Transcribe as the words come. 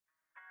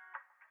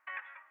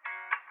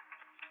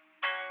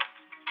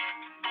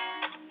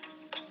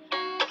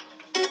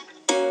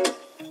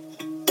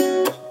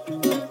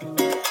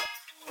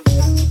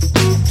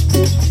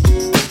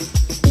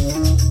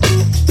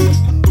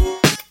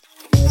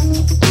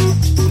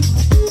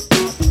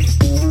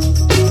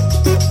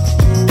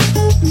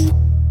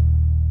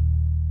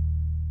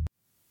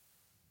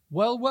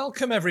Well,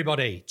 welcome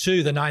everybody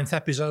to the 9th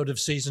episode of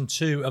Season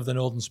 2 of the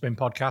Northern Spin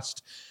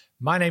podcast.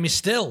 My name is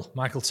still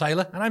Michael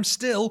Taylor, and I'm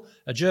still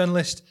a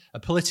journalist, a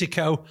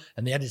politico,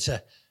 and the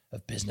editor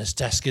of Business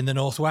Desk in the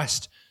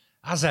Northwest.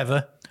 As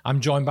ever,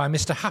 I'm joined by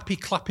Mr. Happy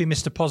Clappy,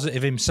 Mr.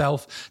 Positive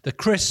himself, the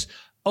Chris,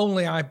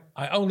 I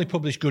only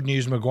publish good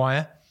news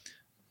Maguire.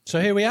 So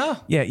here we are.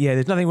 Yeah.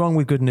 There's nothing wrong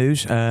with good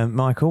news,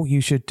 Michael.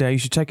 You should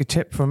take a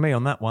tip from me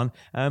on that one.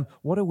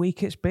 What a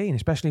week it's been,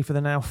 especially for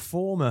the now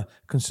former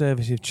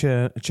Conservative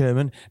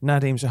chairman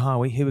Nadhim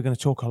Zahawi, who we're going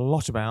to talk a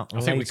lot about.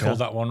 I think we called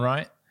that one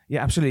right.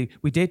 Yeah, absolutely.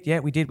 We did. Yeah,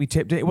 we did. We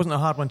tipped it. It wasn't a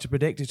hard one to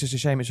predict. It's just a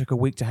shame it took a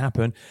week to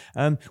happen.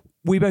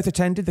 We both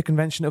attended the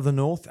Convention of the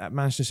North at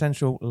Manchester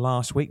Central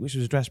last week, which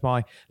was addressed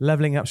by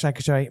Levelling Up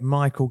Secretary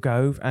Michael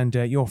Gove and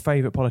your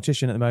favourite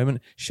politician at the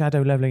moment,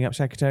 Shadow Levelling Up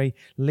Secretary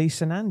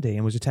Lisa Nandy,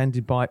 and was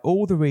attended by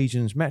all the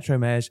region's metro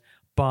mayors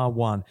bar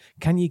one.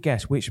 Can you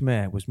guess which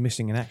mayor was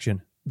missing in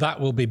action? That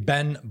will be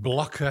Ben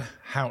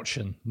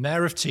Blocker-Houchen,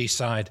 Mayor of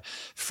Teesside,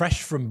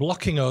 fresh from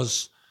blocking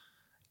us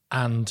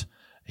and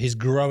his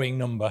growing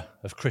number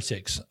of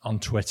critics on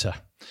Twitter.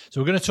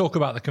 So we're going to talk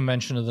about the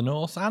Convention of the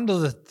North and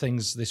other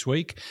things this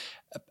week.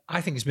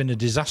 I think it's been a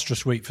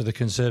disastrous week for the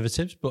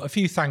Conservatives, but a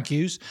few thank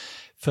yous.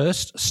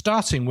 First,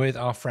 starting with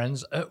our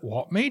friends at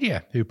What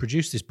Media, who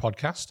produced this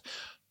podcast.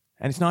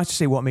 And it's nice to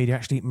see What Media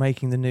actually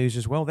making the news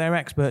as well. They're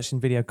experts in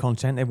video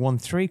content. They've won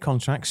 3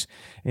 contracts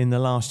in the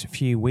last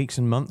few weeks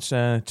and months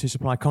to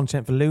supply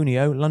content for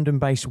Lunio,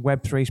 London-based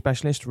Web3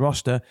 specialist,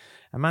 Roster,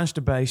 a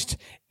Manchester-based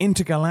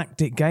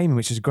Intergalactic Gaming,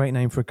 which is a great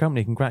name for a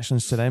company.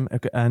 Congratulations to them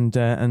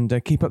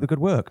and keep up the good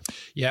work.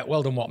 Yeah,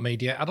 well done, What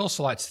Media. I'd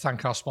also like to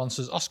thank our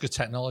sponsors, Oscar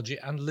Technology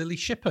and Lily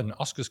Shippen.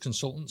 Oscar's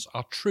consultants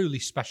are truly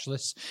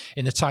specialists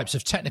in the types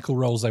of technical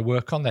roles they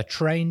work on. They're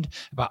trained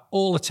about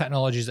all the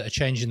technologies that are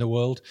changing the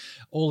world,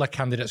 all their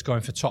candidates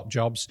going for top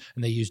jobs,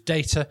 and they use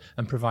data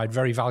and provide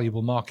very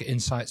valuable market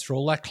insights for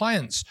all their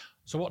clients.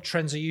 So what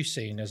trends are you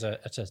seeing as a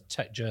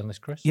tech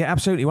journalist, Chris? Yeah,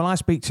 absolutely. Well, I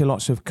speak to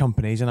lots of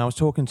companies, and I was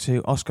talking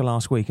to Oscar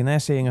last week, and they're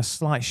seeing a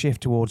slight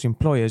shift towards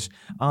employers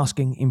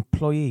asking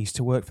employees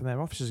to work from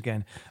their offices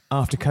again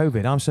after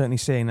COVID. I'm certainly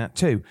seeing that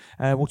too.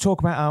 We'll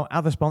talk about our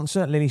other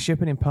sponsor, Lily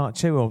Shippen, in part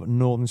 2 of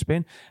Northern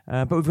Spin.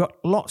 But we've got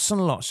lots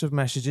and lots of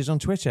messages on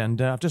Twitter,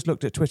 and I've just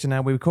looked at Twitter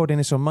now. We're recording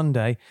this on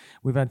Monday.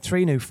 We've had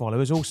 3 new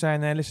followers, all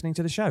saying they're listening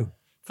to the show.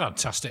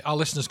 Fantastic. Our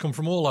listeners come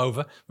from all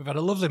over. We've had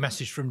a lovely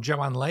message from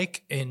Joanne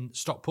Lake in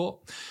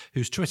Stockport,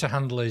 whose Twitter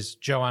handle is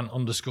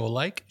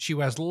Joanne_Lake. She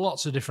wears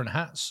lots of different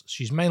hats.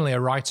 She's mainly a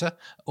writer,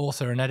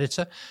 author and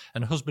editor,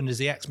 and her husband is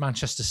the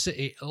ex-Manchester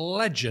City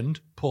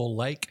legend, Paul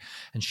Lake,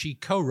 and she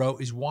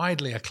co-wrote his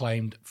widely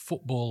acclaimed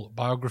football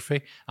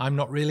biography, I'm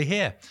Not Really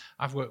Here.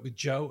 I've worked with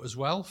Jo as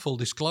well, full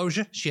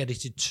disclosure. She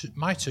edited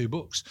my 2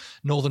 books,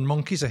 Northern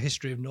Monkeys, A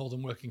History of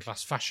Northern Working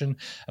Class Fashion,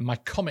 and my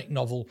comic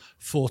novel,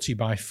 40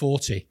 by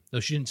 40, though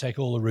she didn't take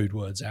all the rude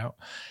words out.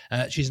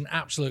 She's an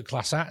absolute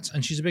class act,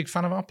 and she's a big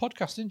fan of our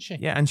podcast, isn't she?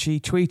 Yeah, and she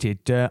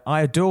tweeted,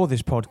 I adore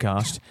this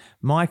podcast.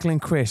 Michael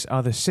and Chris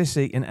are the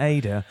Sissy and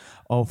Ada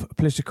of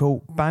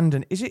political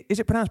Is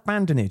it pronounced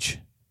bandonage?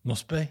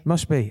 Must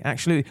be,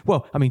 actually.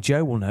 Well, I mean,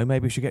 Jo will know.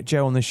 Maybe we should get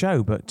Jo on the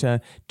show. But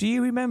do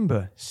you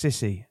remember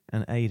Sissy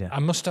and Ada? I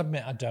must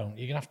admit I don't.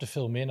 You're going to have to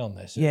fill me in on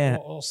this. Yeah.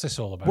 What's this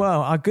all about?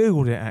 Well, I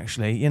Googled it,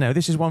 actually. You know,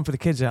 this is one for the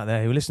kids out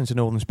there who listen to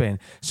Northern Spin.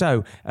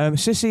 So,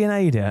 Sissy and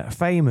Ada, a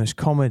famous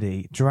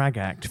comedy drag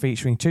act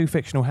featuring 2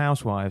 fictional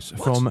housewives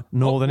from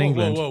Northern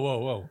England.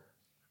 Whoa.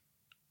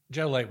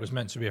 Jo Lake was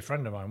meant to be a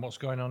friend of mine. What's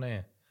going on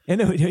here? Yeah,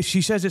 no,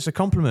 she says it's a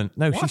compliment.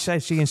 No, what?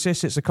 She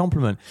insists it's a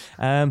compliment.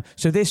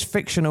 So this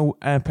fictional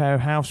pair of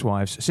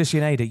housewives, Sissy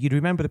and Ada, you'd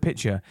remember the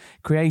picture,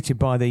 created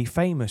by the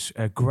famous,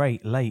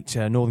 great, late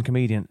Northern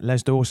comedian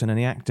Les Dawson and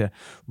the actor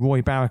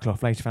Roy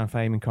Barraclough, later found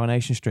fame in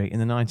Coronation Street in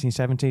the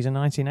 1970s and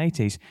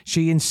 1980s.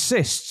 She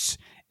insists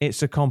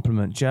it's a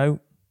compliment, Jo.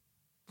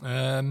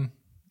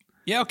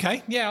 Yeah,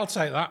 okay. Yeah, I'll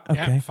take that.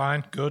 Okay. Yeah,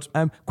 fine. Good.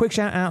 Quick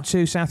shout out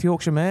to South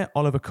Yorkshire Mayor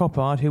Oliver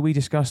Coppard, who we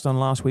discussed on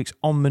last week's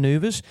On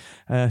Manoeuvres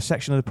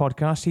section of the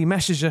podcast. He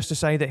messaged us to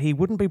say that he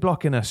wouldn't be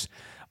blocking us,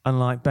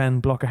 unlike Ben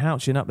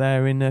Blocker-Houchen up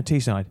there in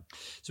Teesside.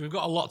 So we've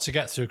got a lot to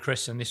get through,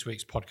 Chris, in this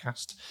week's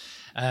podcast.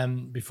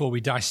 Before we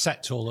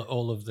dissect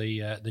all of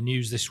the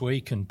news this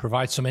week and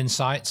provide some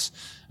insights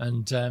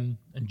and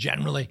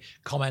generally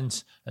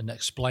comment and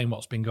explain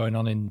what's been going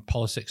on in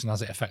politics and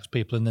as it affects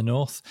people in the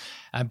North.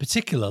 And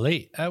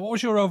particularly, what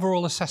was your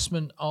overall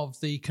assessment of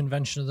the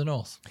Convention of the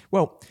North?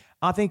 Well,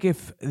 I think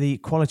if the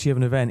quality of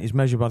an event is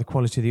measured by the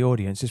quality of the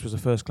audience, this was a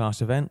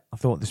first-class event. I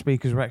thought the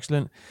speakers were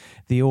excellent.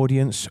 The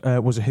audience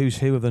was a who's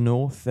who of the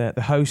North. The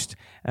host,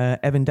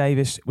 Evan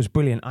Davis, was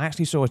brilliant. I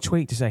actually saw a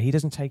tweet to say he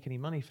doesn't take any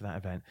money for that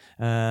event,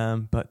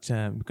 but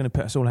we're going to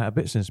put us all out of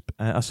business,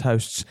 us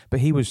hosts. But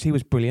he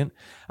was brilliant.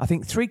 I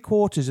think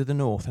 3/4 of the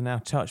North are now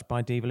touched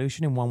by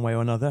devolution in one way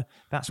or another.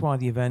 That's why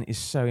the event is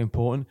so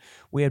important.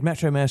 We had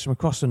Metro mayors from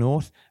across the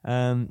North.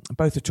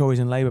 Both the Tories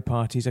and Labour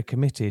parties are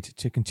committed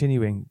to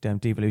continuing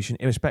devolution.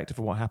 devolution, irrespective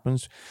of what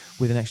happens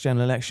with the next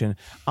general election.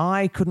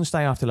 I couldn't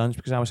stay after lunch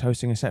because I was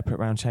hosting a separate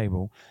round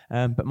table,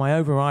 but my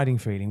overriding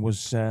feeling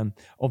was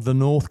of the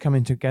North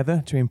coming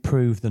together to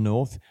improve the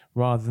North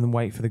rather than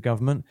wait for the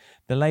government.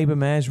 The Labour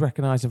mayors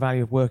recognised the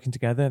value of working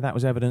together. That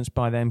was evidenced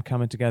by them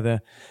coming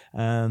together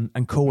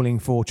and calling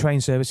for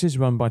train services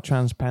run by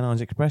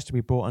TransPennine Express to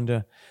be brought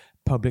under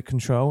public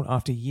control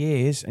after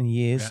years and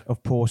years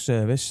of poor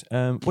service.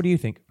 What do you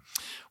think?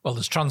 Well,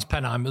 there's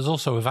TransPennine, but there's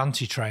also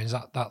Avanti trains.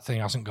 That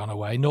thing hasn't gone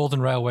away.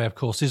 Northern Railway, of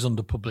course, is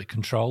under public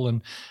control.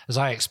 And as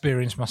I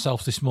experienced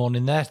myself this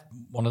morning,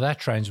 one of their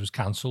trains was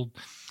cancelled,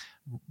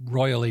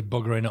 royally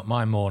buggering up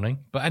my morning.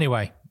 But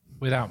anyway,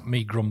 without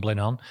me grumbling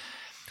on.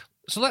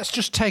 So let's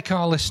just take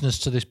our listeners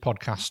to this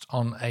podcast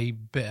on a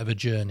bit of a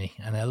journey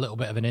and a little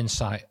bit of an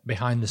insight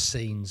behind the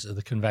scenes of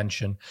the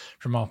convention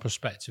from our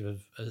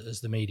perspective as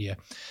the media.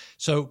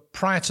 So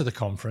prior to the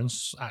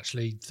conference,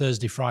 actually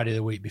Thursday, Friday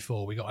the week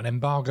before, we got an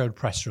embargoed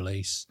press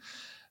release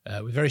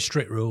with very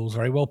strict rules,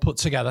 very well put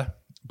together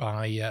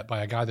by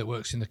a guy that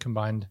works in the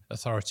combined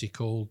authority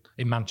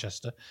in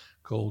Manchester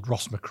called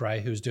Ross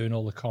McRae, who's doing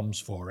all the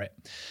comms for it.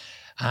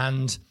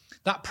 And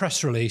that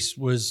press release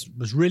was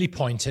really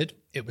pointed.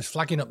 It was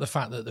flagging up the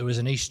fact that there was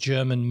an East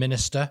German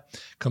minister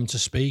come to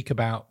speak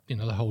about, the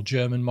whole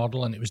German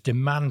model, and it was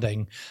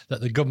demanding that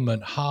the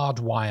government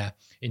hardwire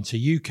into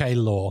UK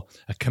law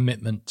a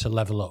commitment to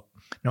level up.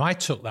 Now, I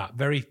took that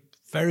very,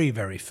 very,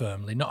 very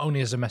firmly, not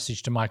only as a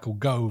message to Michael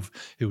Gove,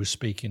 who was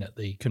speaking at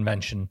the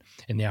convention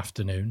in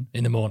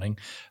the morning,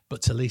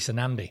 but to Lisa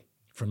Nandy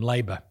from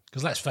Labour.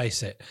 Because let's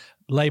face it,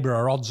 Labour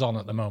are odds on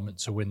at the moment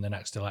to win the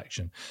next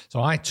election.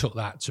 So I took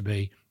that to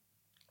be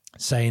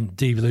saying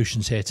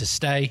devolution's here to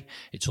stay,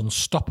 it's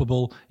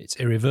unstoppable, it's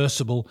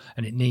irreversible,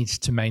 and it needs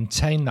to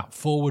maintain that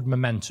forward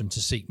momentum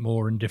to seek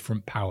more and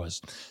different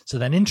powers. So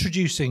then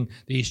introducing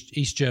the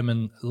East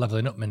German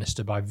levelling up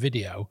minister by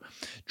video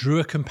drew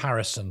a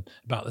comparison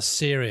about the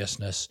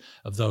seriousness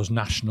of those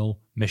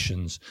national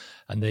missions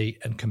and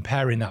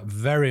comparing that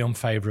very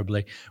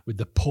unfavourably with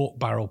the pork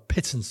barrel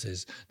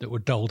pittances that were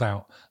doled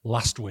out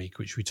last week,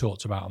 which we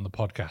talked about on the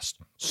podcast.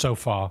 So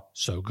far,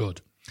 so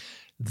good.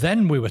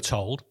 Then we were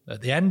told at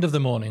the end of the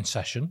morning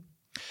session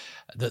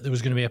that there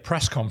was going to be a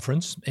press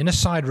conference in a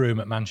side room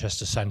at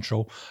Manchester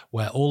Central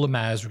where all the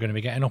mayors were going to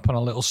be getting up on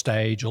a little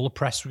stage, all the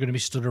press were going to be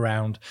stood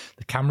around,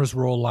 the cameras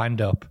were all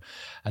lined up,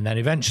 and then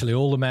eventually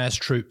all the mayors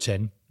trooped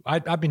in.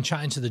 I'd been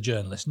chatting to the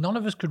journalists. None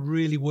of us could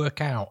really work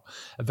out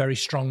a very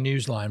strong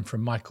newsline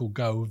from Michael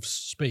Gove's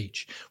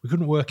speech. We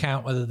couldn't work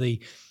out whether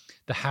the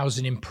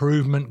housing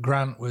improvement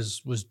grant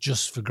was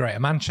just for Greater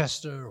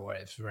Manchester or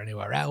for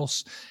anywhere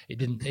else.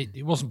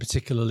 It wasn't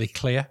particularly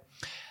clear.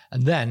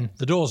 And then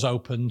the doors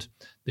opened,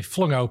 they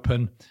flung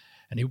open,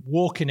 and he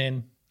walking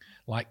in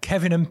like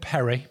Kevin and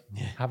Perry,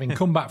 having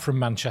come back from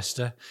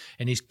Manchester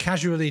in his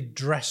casually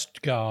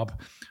dressed garb,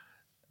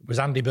 was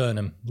Andy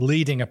Burnham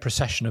leading a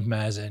procession of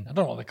mayors in. I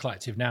don't know what the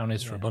collective noun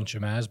is for a bunch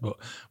of mayors, but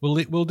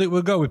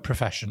we'll go with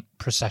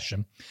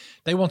procession.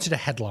 They wanted a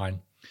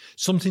headline.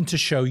 Something to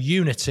show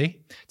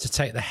unity, to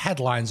take the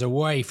headlines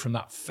away from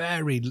that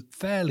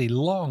fairly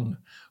long,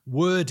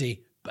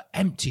 wordy, but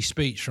empty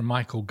speech from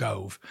Michael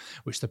Gove,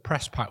 which the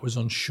press pack was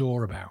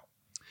unsure about.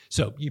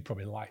 So you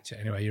probably liked it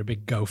anyway. You're a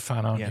big Gove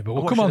fan, aren't you? But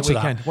we'll come on to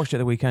that. Watched it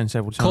the weekend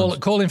several times.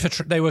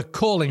 They were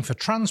calling for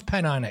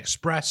TransPennine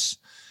Express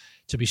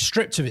to be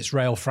stripped of its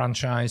rail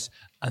franchise,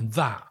 and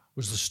that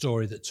was the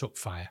story that took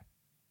fire.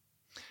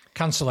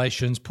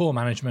 Cancellations, poor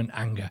management,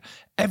 anger.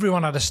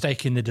 Everyone had a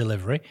stake in the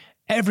delivery.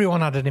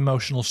 Everyone had an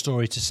emotional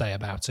story to say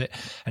about it,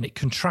 and it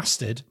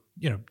contrasted,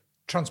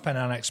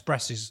 TransPennine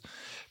Express's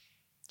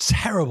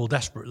terrible,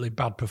 desperately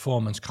bad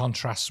performance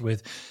contrasts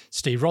with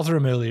Steve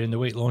Rotherham earlier in the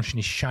week launching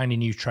his shiny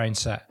new train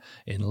set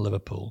in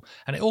Liverpool.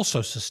 And it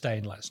also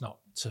sustained, let's not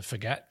to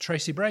forget,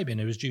 Tracy Brabin,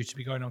 who was due to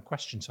be going on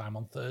Question Time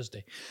on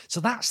Thursday.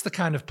 So that's the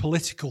kind of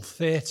political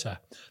theatre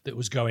that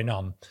was going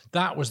on.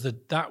 That was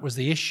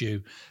the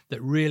issue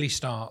that really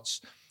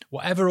starts.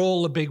 Whatever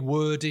all the big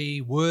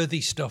worthy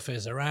stuff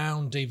is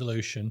around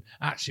devolution,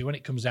 actually, when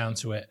it comes down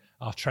to it,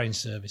 our train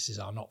services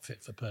are not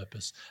fit for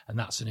purpose. And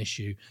that's an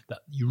issue that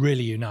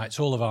really unites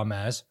all of our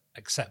mayors,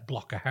 except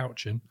Blocker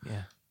Houchin.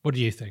 Yeah. What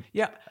do you think?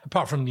 Yeah.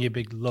 Apart from your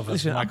big love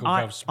of Michael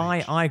Gove's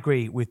speech. I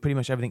agree with pretty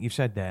much everything you've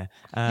said there.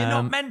 You're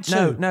not meant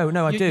to.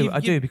 No, I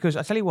do. Because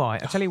I tell you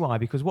why.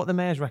 Because what the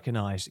mayors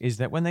recognise is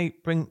that when they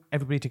bring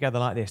everybody together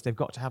like this, they've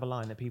got to have a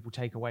line that people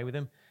take away with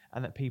them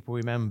and that people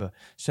remember.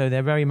 So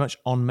they're very much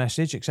on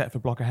message, except for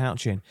Blocker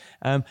Houchin.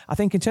 I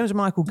think in terms of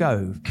Michael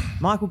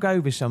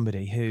Gove is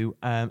somebody who,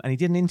 and he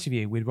did an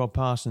interview with Rob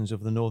Parsons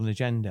of the Northern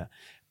Agenda.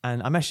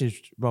 And I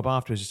messaged Rob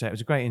afterwards to say it was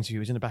a great interview. He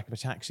was in the back of a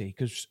taxi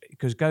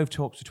because Gove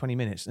talks for 20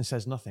 minutes and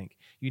says nothing.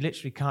 You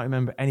literally can't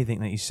remember anything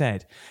that he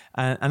said,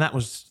 and that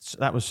was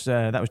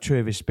true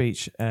of his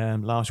speech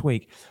last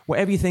week.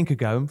 Whatever you think of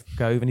Gove,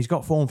 and he's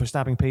got form for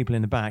stabbing people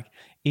in the back.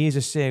 He is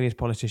a serious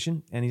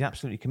politician, and he's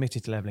absolutely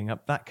committed to levelling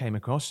up. That came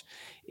across.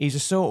 He's a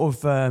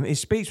sort of his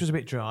speech was a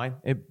bit dry,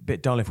 a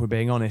bit dull if we're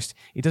being honest.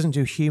 He doesn't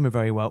do humour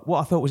very well. What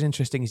I thought was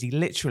interesting is he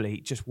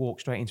literally just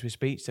walked straight into his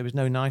speech. There was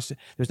no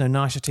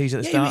niceties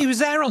at the start. He was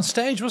there on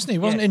stage, wasn't he? He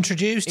wasn't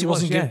introduced. He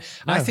wasn't. No.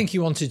 I think he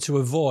wanted to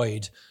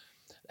avoid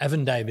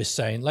Evan Davis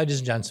saying, "Ladies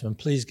and gentlemen,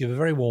 please give a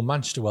very warm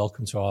Manchester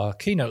welcome to our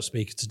keynote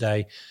speaker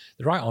today,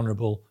 the Right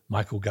Honourable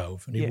Michael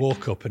Gove." And he'd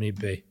walk up and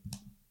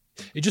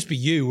it'd just be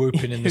you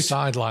whooping in the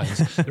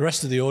sidelines. The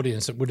rest of the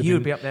audience would have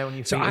would be up there on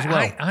your feet as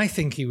well. I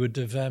think he would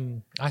have.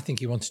 I think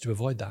he wanted to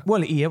avoid that.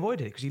 Well, he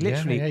avoided it because he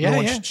literally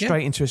launched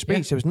straight into a speech.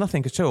 Yeah. There was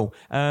nothing at all.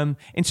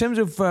 In terms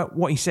of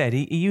what he said,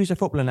 he used a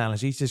football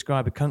analogy to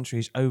describe a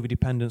country's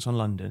over-dependence on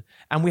London.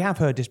 And we have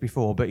heard this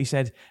before, but he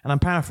said, and I'm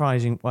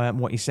paraphrasing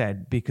what he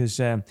said, because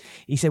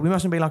he said, we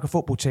mustn't be like a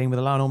football team with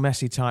a Lionel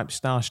Messi type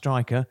star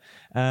striker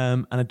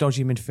and a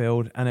dodgy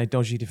midfield and a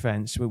dodgy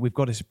defence. We've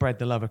got to spread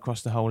the love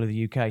across the whole of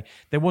the UK.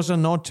 There was a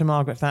nod to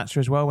Margaret Thatcher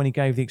as well when he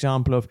gave the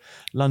example of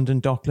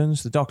London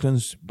Docklands. The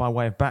Docklands, by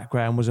way of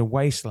background, was a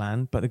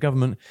wasteland, but the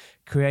government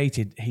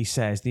created, he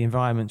says, the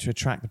environment to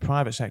attract the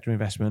private sector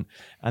investment,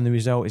 and the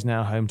result is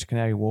now home to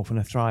Canary Wharf and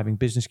a thriving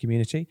business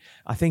community.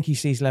 I think he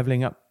sees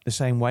levelling up the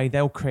same way.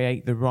 They'll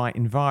create the right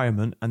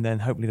environment, and then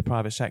hopefully the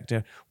private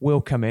sector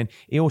will come in.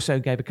 He also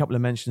gave a couple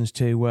of mentions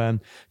to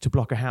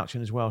Blocker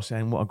Houchin as well,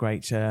 saying what a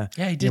great what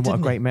a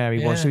great mayor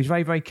he was. So he's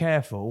very, very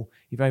careful.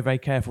 He's very, very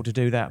careful to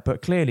do that.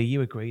 But clearly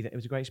you agree that it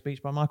was a great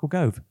speech by Michael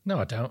Gove. No,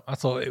 I don't. I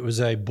thought it was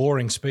a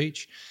boring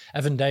speech.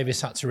 Evan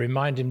Davis had to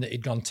remind him that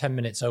he'd gone 10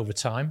 minutes over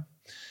time.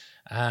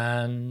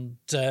 And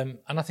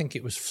I think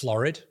it was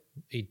florid.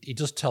 He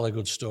does tell a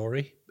good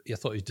story. I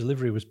thought his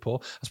delivery was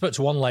poor. I spoke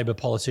to one Labour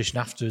politician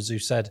afterwards who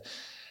said,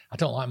 I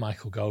don't like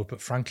Michael Gove,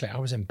 but frankly, I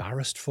was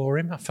embarrassed for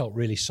him. I felt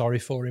really sorry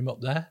for him up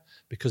there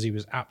because he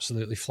was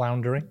absolutely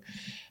floundering.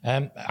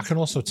 I can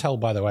also tell,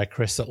 by the way,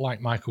 Chris, that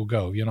like Michael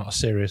Gove, you're not a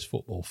serious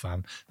football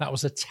fan. That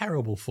was a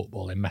terrible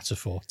footballing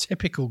metaphor.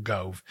 Typical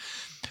Gove.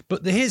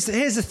 But here's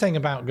the thing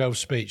about Gove's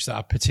speech that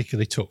I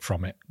particularly took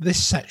from it.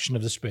 This section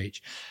of the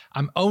speech,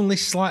 I'm only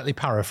slightly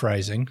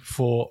paraphrasing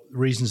for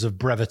reasons of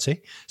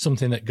brevity,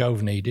 something that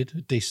Gove needed,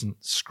 a decent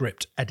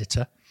script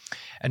editor.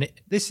 And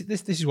this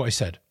is what he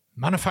said.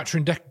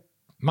 Manufacturing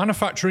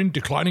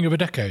declining over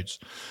decades.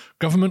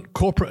 Government,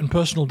 corporate and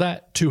personal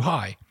debt too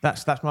high.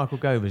 That's Michael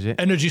Gove, is it?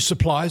 Energy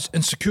supplies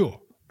insecure.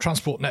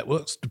 Transport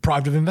networks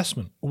deprived of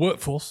investment. A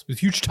workforce with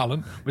huge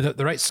talent without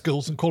the right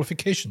skills and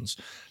qualifications.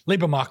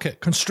 Labour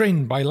market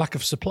constrained by lack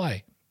of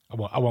supply.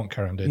 I won't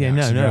carry on doing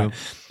that. No.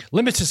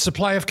 Limited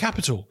supply of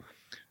capital.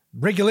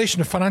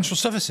 Regulation of financial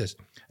services.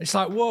 It's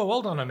like, whoa,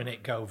 hold on a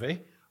minute,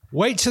 Govey.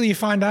 Wait till you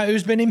find out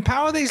who's been in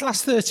power these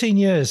last 13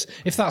 years,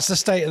 if that's the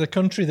state of the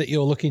country that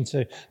you're looking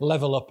to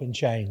level up and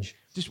change.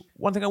 Just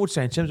one thing I would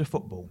say in terms of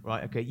football,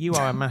 right? Okay, you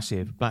are a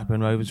massive Blackburn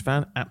Rovers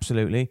fan,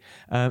 absolutely.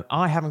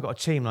 I haven't got a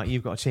team like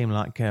you've got a team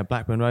like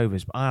Blackburn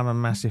Rovers, but I am a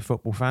massive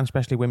football fan,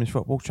 especially women's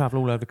football.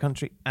 Travel all over the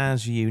country,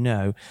 as you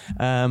know.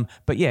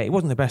 But yeah, it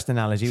wasn't the best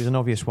analogy. It was an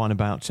obvious one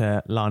about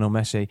Lionel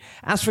Messi.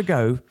 As for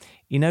Gove,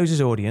 he knows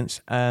his audience,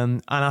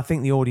 and I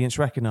think the audience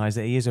recognised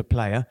that he is a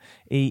player.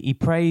 He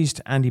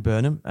praised Andy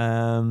Burnham.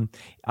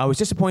 I was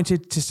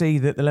disappointed to see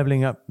that the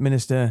Levelling Up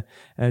Minister,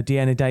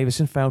 Deanna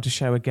Davison, failed to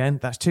show again.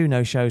 That's 2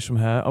 no-shows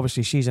from her.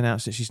 Obviously, she's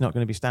announced that she's not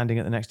going to be standing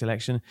at the next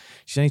election.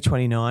 She's only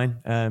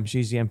 29.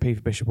 She's the MP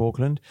for Bishop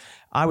Auckland.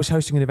 I was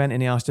hosting an event in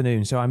the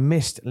afternoon, so I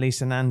missed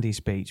Lisa Nandy's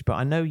speech, but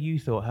I know you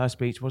thought her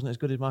speech wasn't as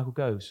good as Michael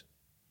Gove's.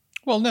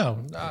 Well,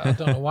 no, I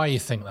don't know why you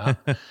think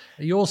that.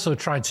 You also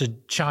tried to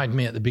chide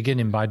me at the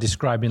beginning by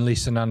describing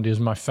Lisa Nandy as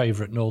my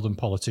favourite northern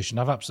politician.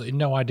 I've absolutely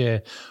no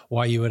idea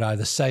why you would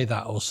either say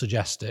that or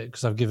suggest it,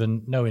 because I've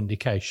given no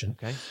indication.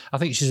 Okay. I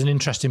think she's an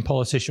interesting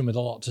politician with a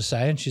lot to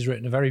say, and she's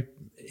written a very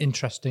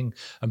interesting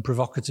and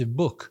provocative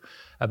book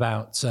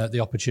about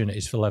the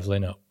opportunities for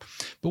levelling up.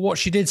 But what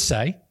she did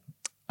say,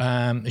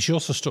 she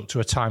also stuck to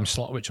a time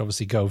slot, which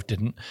obviously Gove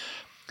didn't.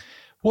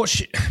 What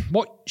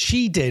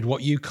she did,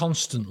 what you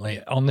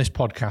constantly on this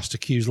podcast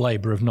accuse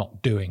Labour of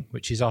not doing,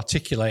 which is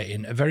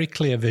articulating a very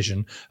clear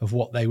vision of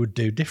what they would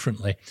do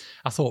differently.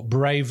 I thought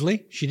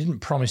bravely, she didn't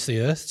promise the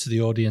earth to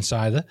the audience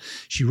either.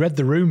 She read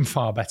the room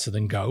far better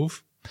than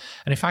Gove.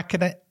 And if I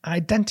could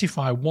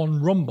identify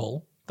one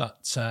rumble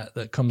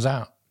that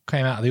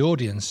came out of the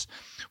audience,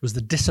 was the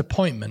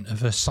disappointment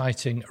of her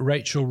citing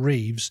Rachel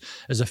Reeves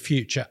as a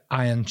future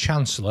Iron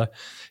Chancellor,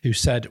 who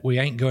said, we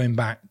ain't going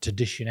back to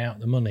dishing out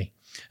the money.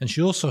 And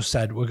she also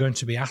said, we're going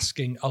to be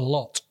asking a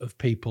lot of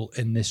people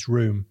in this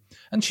room.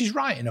 And she's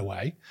right in a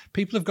way.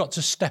 People have got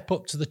to step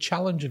up to the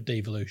challenge of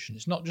devolution.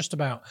 It's not just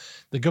about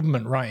the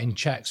government writing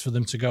checks for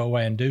them to go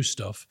away and do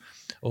stuff,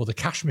 or the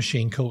cash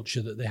machine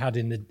culture that they had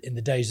in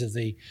the days of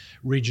the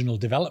regional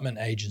development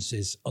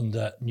agencies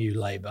under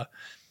New Labour,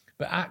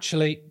 but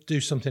actually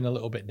do something a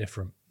little bit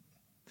different.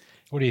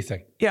 What do you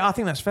think? Yeah, I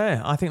think that's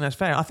fair. I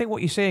think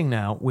what you're seeing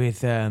now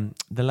with the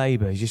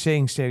Labour is you're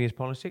seeing serious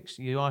politics.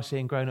 You are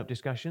seeing grown-up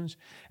discussions.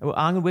 We're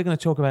going to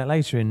talk about it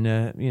later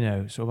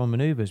in, sort of on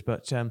manoeuvres.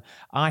 But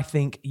I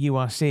think you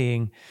are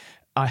seeing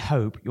I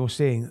hope you're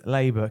seeing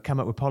Labour come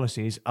up with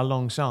policies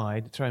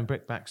alongside throwing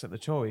brickbats at the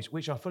Tories,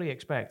 which I fully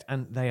expect,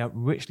 and they are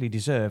richly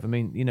deserve. I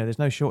mean, there's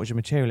no shortage of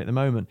material at the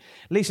moment.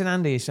 Lisa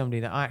Nandy is somebody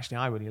that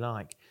I really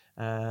like.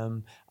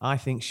 I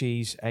think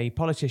she's a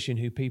politician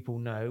who people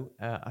know.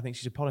 I think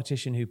she's a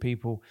politician who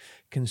people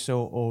can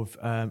sort of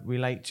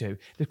relate to.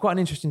 There's quite an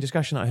interesting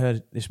discussion that I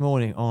heard this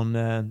morning on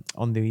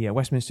the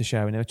Westminster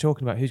show, and they were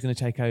talking about who's going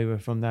to take over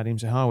from Nadim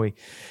Zahawi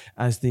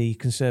as the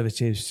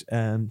Conservatives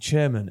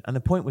chairman. And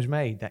the point was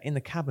made that in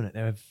the cabinet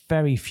there are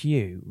very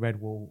few red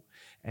wall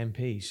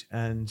MPs,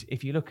 and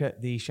if you look at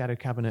the shadow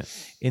cabinet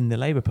in the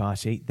Labour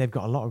Party, they've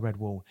got a lot of red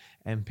wall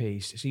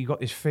MPs. So you've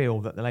got this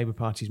feel that the Labour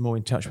Party is more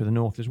in touch with the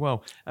North as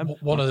well.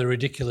 One of the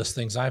ridiculous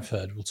things I've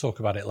heard, we'll talk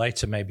about it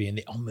later, maybe in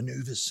the On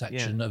Manoeuvres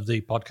section of the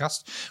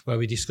podcast, where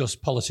we discuss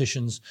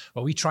politicians,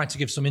 where we try to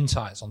give some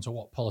insights onto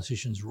what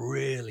politicians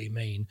really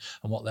mean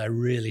and what they're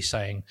really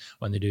saying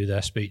when they do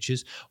their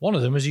speeches. One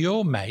of them was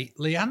your mate,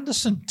 Lee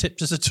Anderson,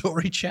 tipped as a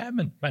Tory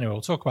chairman. Anyway,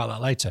 we'll talk about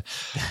that later.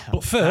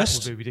 But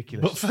first, that would be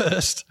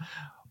ridiculous.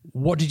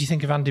 What did you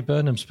think of Andy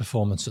Burnham's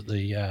performance at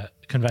the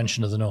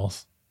Convention of the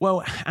North?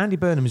 Well, Andy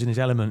Burnham's in his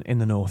element in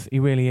the North. He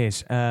really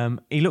is.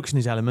 He looks in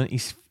his element.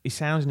 He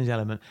sounds in his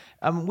element.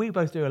 We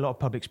both do a lot of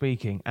public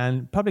speaking,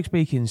 and public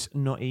speaking's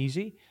not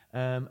easy.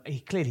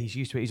 He's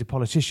used to it. He's a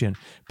politician,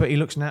 but he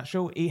looks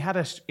natural. He had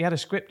a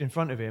script in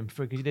front of him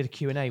because he did a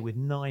Q&A with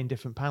 9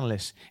 different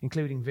panelists,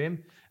 including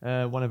Vim,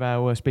 one of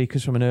our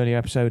speakers from an earlier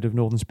episode of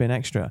Northern Spin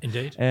Extra.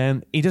 Indeed.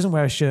 He doesn't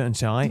wear a shirt and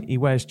tie. He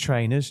wears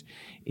trainers.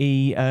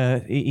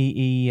 I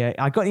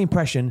got the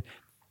impression,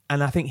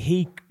 and I think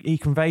he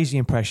conveys the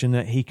impression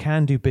that he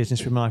can do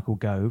business with Michael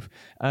Gove,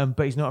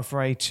 but he's not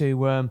afraid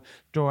to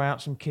draw out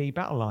some key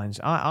battle lines.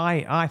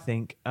 I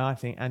think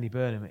Andy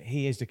Burnham,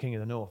 he is the king of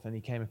the North, and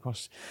he came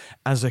across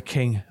as a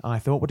king, I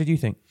thought. What did you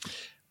think?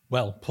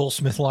 Well, Paul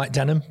Smith light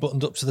denim,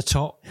 buttoned up to the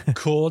top,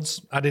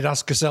 cords,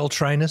 Adidas Gazelle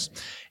trainers.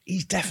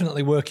 He's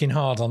definitely working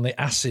hard on the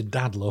acid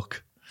dad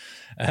look.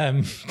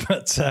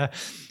 But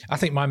I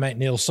think my mate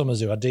Neil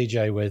Summers, who I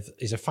DJ with,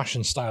 is a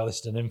fashion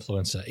stylist and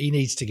influencer. He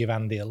needs to give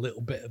Andy a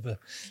little bit of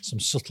some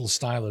subtle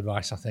style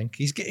advice, I think.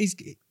 He's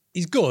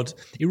good.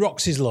 He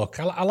rocks his look.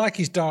 I like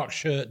his dark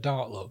shirt,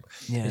 dark look,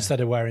 instead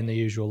of wearing the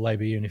usual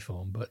Labour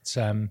uniform. But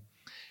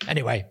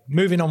anyway,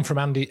 moving on from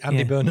Andy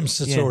Burnham's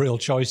sartorial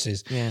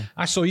choices. Yeah.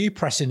 I saw you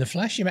press in the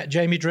flesh. You met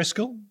Jamie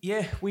Driscoll.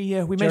 Yeah, we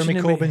mentioned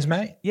Jeremy Corbyn's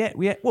mate. Yeah.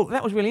 Well,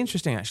 that was really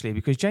interesting actually,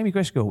 because Jamie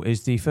Driscoll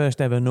is the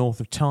first ever North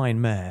of Tyne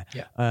mayor.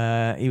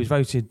 Yeah. He was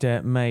voted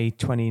May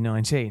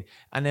 2019,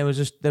 and there was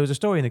a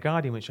story in the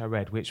Guardian which I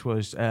read, which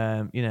was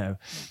to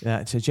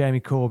Jeremy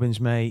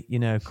Corbyn's mate,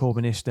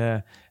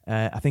 Corbynista.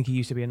 I think he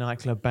used to be a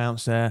nightclub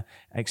bouncer,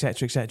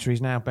 etc., etc.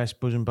 He's now best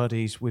bosom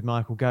buddies with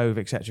Michael Gove,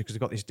 etc., because they've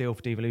got this deal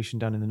for devolution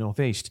done in the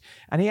Northeast.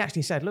 And he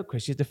actually said, look,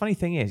 Chris, the funny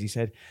thing is, he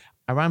said,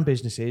 I ran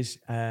businesses,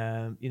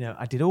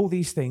 I did all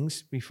these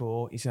things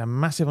before. He said, I'm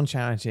massive on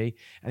charity.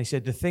 And he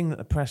said, the thing that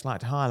the press like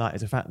to highlight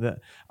is the fact that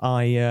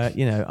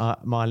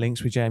my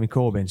links with Jeremy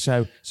Corbyn.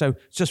 So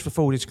just for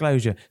full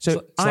disclosure.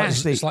 So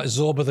it's like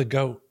Zorba the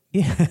goat.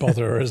 Yeah.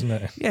 Botherer, isn't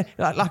it? Yeah,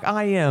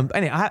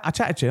 anyway, I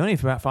chatted to him only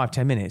for about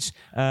 5-10 minutes.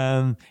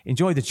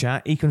 Enjoyed the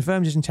chat. He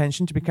confirmed his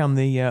intention to become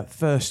the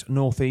first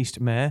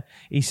Northeast mayor.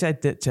 He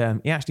said that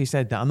he actually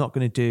said that I'm not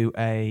going to do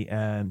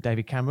a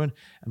David Cameron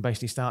and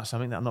basically start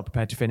something that I'm not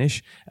prepared to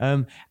finish.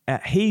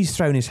 He's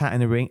thrown his hat in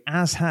the ring,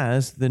 as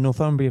has the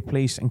Northumbria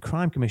Police and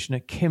Crime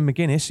Commissioner Kim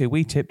McGuinness, who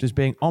we tipped as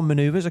being on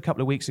manoeuvres a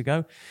couple of weeks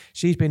ago.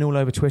 She's been all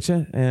over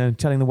Twitter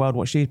telling the world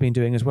what she's been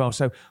doing as well.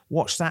 So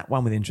watch that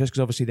one with interest,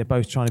 because obviously they're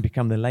both trying to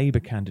become the Labour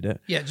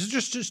candidate. Yeah,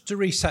 just to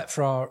reset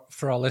for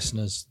our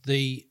listeners,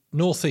 the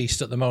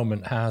Northeast at the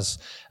moment has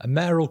a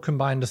mayoral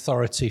combined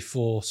authority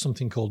for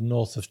something called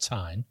North of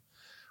Tyne,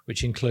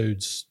 which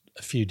includes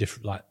a few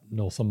different, like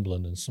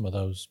Northumberland and some of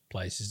those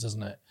places,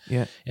 doesn't it?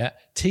 Yeah. Yeah.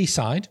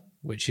 Teesside,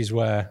 which is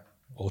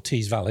or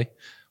Tees Valley,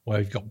 where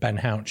we've got Ben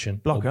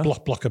Houchin,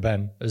 Blocker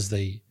Ben as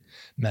the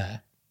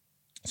mayor.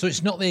 So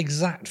it's not the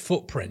exact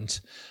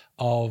footprint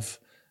of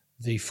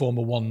the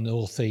former One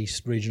North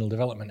East Regional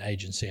Development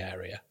Agency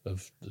area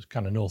of the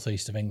kind of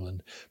northeast of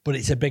England, but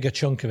it's a bigger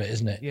chunk of it,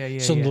 isn't it? Yeah.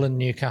 Sunderland,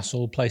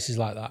 Newcastle, places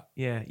like that.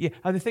 Yeah.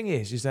 And the thing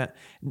is that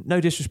no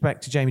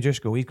disrespect to Jamie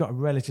Driscoll, he's got a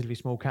relatively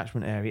small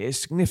catchment area. It's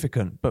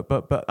significant,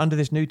 but under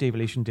this new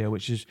devolution deal,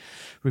 which is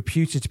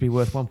reputed to be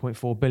worth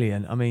 1.4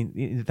 billion, I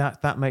mean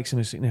that makes him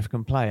a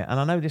significant player. And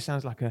I know this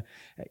sounds like a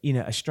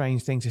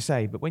strange thing to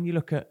say, but when you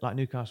look at like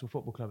Newcastle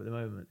Football Club at the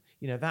moment,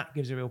 that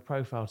gives a real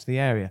profile to the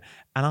area,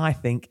 and I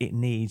think it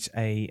needs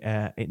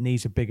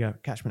a bigger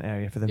catchment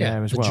area for the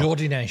mayor as well. The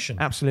Geordie Nation.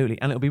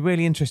 Absolutely. And it'll be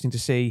really interesting to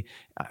see,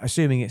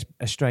 assuming it's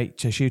a straight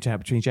shootout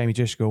between Jamie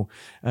Driscoll,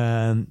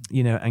 and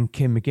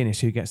Kim McGuinness,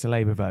 who gets the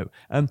Labour vote.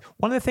 One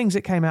of the things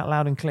that came out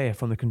loud and clear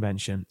from the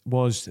convention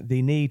was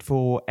the need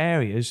for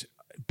areas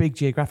big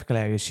geographical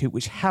areas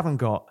which haven't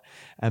got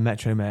a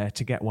metro mayor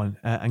to get one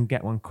and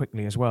get one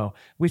quickly as well.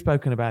 We've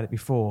spoken about it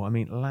before. I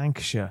mean,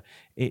 Lancashire,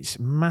 it's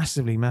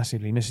massively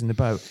missing the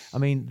boat. I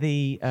mean,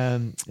 the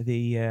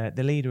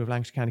leader of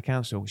Lancashire County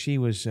Council, she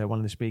was one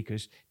of the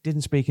speakers,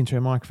 didn't speak into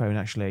a microphone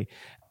actually.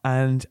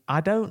 And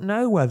I don't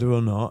know whether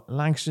or not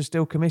Lancashire's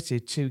still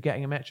committed to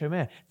getting a metro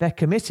mayor. They're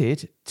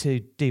committed to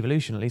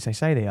devolution, at least they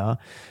say they are.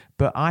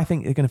 But I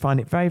think they're going to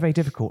find it very, very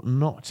difficult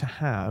not to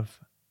have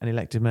an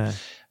elected mayor.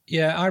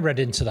 Yeah, I read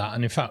into that.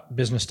 And in fact,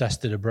 Business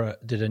Desk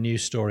did a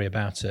news story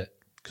about it,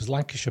 because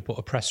Lancashire put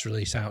a press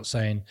release out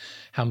saying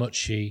how much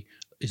she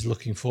is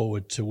looking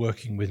forward to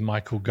working with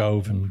Michael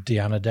Gove and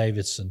Deanna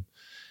Davidson,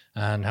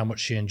 and how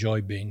much she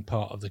enjoyed being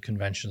part of the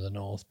Convention of the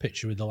North,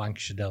 picture with the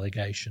Lancashire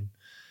delegation.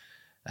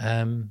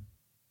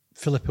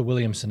 Philippa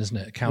Williamson, isn't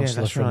it? A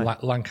councillor from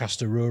right.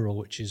 Lancaster Rural,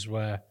 which is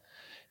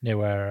near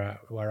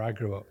where I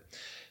grew up.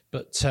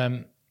 But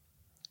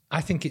I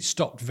think it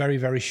stopped very,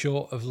 very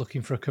short of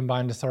looking for a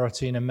combined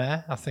authority and a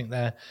mayor. I think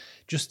they're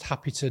just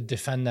happy to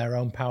defend their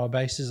own power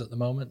bases at the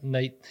moment, and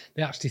they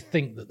actually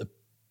think that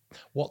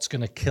what's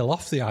going to kill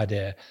off the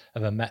idea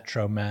of a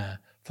metro mayor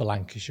for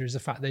Lancashire is the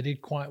fact they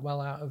did quite well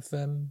out of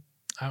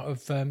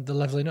the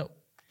levelling up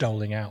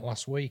doling out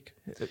last week.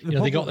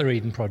 They got their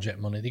Eden Project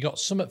money. They got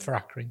Summit for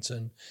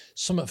Accrington,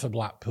 Summit for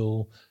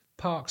Blackpool,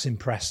 parks in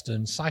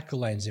Preston, cycle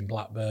lanes in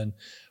Blackburn.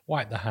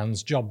 Wipe the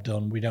hands, job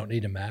done. We don't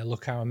need a mayor.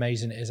 Look how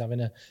amazing it is having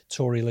a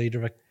Tory leader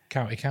of a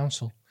county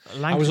council.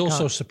 I was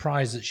also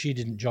surprised that she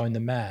didn't join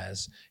the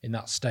mayors in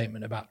that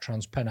statement about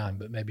TransPennine,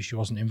 but maybe she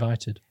wasn't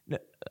invited.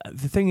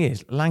 The thing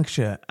is,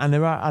 Lancashire, and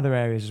there are other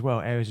areas as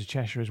well, areas of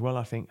Cheshire as well,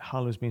 I think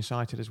Hull has been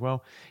cited as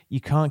well. You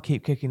can't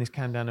keep kicking this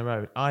can down the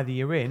road. Either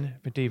you're in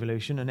for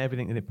devolution and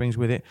everything that it brings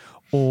with it,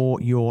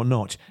 or you're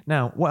not.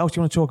 Now, what else do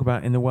you want to talk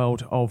about in the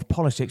world of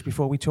politics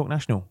before we talk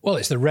national? Well,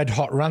 it's the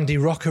red-hot Randy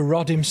Rocker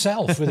Rod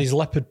himself with his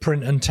leopard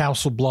print and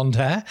tousled blonde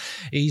hair.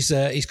 He's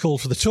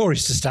called for the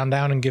Tories to stand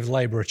down and give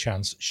Labour a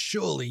chance.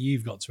 Surely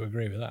you've got to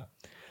agree with that.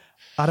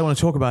 I don't want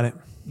to talk about it.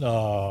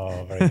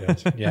 Oh, very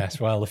good. Yes,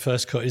 well, the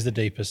first cut is the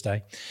deepest, eh?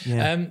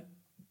 Yeah.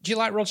 Do you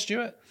like Rod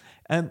Stewart?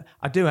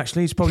 I do,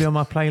 actually. He's probably on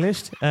my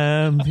playlist.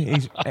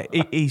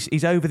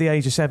 He's over the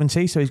age of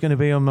 70, so he's going to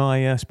be on my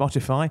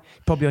Spotify,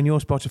 probably on your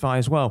Spotify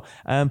as well.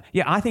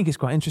 I think it's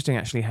quite interesting,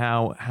 actually,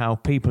 how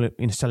people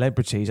in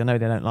celebrities, I know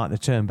they don't like the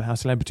term, but how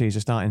celebrities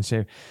are starting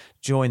to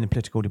join the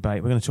political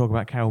debate. We're going to talk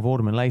about Carol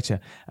Vorderman later.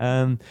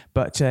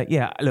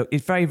 Look,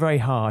 it's very, very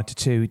hard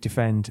to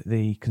defend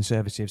the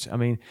Conservatives. I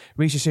mean,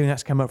 Rishi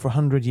Sunak's come up for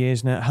 100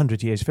 years now.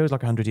 100 years, feels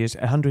like 100 years.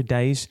 100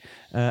 days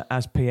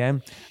as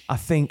PM. I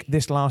think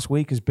this last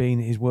week has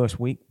been his worst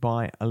week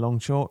by a long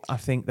shot. I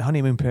think the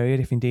honeymoon period,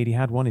 if indeed he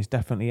had one, is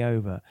definitely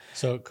over.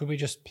 So could we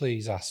just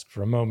please ask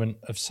for a moment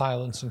of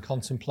silence and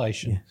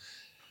contemplation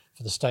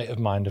for the state of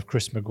mind of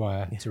Chris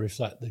Maguire to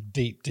reflect the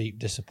deep, deep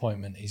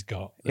disappointment he's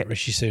got that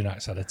Rishi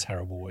Sunak's had a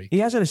terrible week. He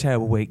has had a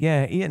terrible week,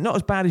 not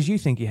as bad as you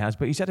think he has,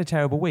 but he's had a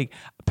terrible week.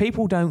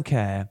 People don't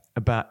care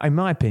about, in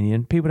my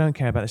opinion, people don't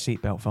care about the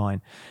seatbelt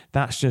fine.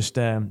 That's just,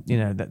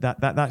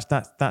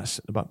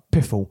 that's about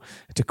piffle,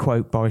 to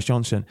quote Boris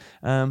Johnson.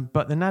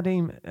 But the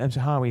Nadeem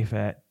Zahawi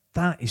affair,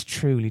 that is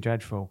truly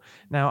dreadful.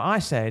 Now,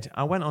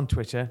 I went on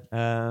Twitter,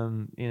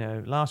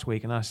 last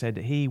week, and I said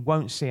that he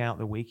won't see out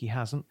the week. He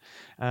hasn't.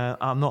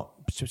 I'm not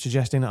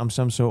suggesting that I'm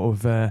some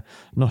sort of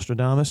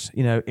Nostradamus.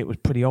 It was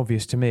pretty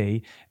obvious to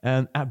me.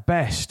 At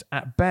best,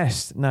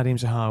 Nadeem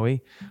Zahawi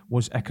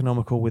was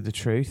economical with the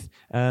truth.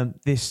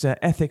 This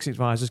ethics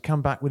advisor's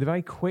come back with a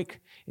very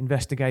quick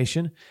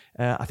investigation.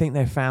 I think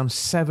they found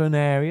 7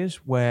 areas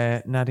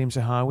where Nadeem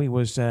Zahawi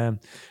was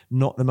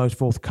not the most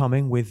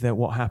forthcoming with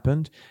what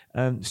happened.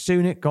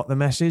 Sunak got the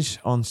message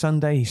on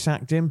Sunday. He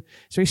sacked him.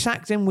 So he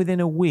sacked him within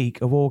a week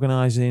of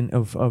organising,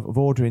 of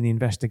ordering the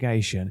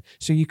investigation.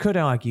 So you could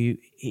argue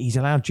he's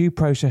allowed due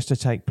process to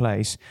take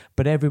place,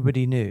 but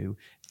everybody knew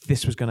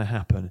this was going to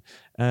happen.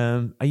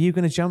 Are you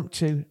going to jump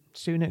to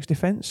Sunak's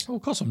defence? Well,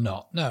 of course I'm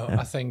not. No,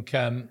 I think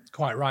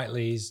quite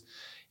rightly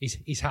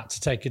he's had to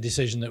take a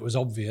decision that was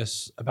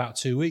obvious about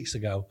 2 weeks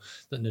ago,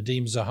 that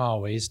Nadeem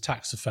Zahawi's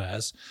tax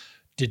affairs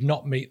did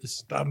not meet the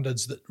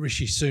standards that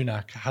Rishi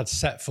Sunak had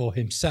set for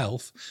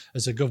himself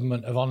as a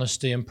government of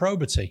honesty and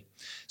probity.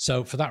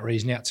 So for that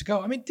reason, he had to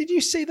go. I mean, did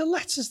you see the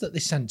letters that they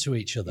sent to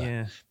each other?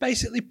 Yeah.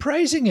 Basically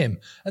praising him.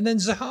 And then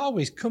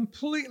Zahawi's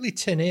completely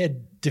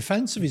tin-eared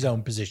defence of his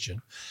own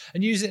position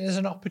and use it as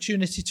an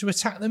opportunity to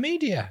attack the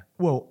media.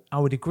 Well, I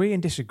would agree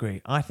and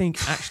disagree. I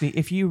think, actually,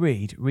 if you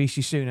read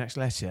Rishi Sunak's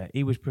letter,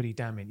 he was pretty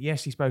damning.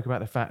 Yes, he spoke about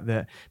the fact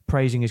that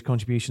praising his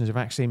contribution as a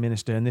vaccine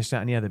minister and this,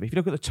 that and the other. But if you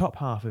look at the top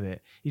half of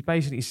it, he's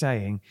basically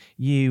saying,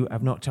 you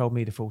have not told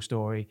me the full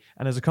story,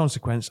 and as a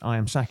consequence, I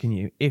am sacking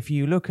you. If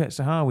you look at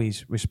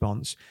Zahawi's response,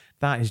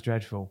 that is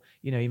dreadful.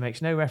 He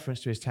makes no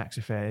reference to his tax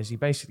affairs. He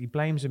basically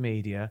blames the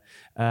media,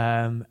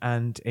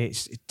 and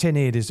it's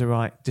tin-eared is the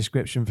right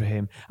description for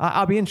him.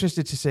 I'll be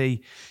interested to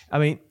see. I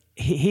mean,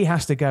 he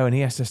has to go and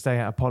he has to stay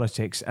out of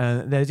politics.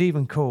 There's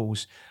even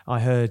calls I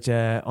heard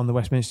on the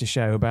Westminster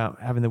show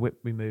about having the whip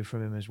removed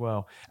from him as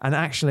well. And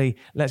actually,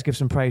 let's give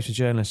some praise to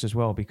journalists as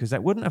well, because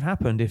that wouldn't have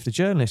happened if the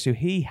journalists who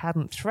he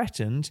hadn't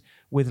threatened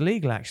with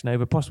legal action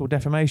over possible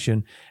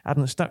defamation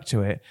hadn't stuck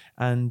to it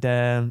and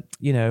and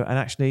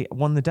actually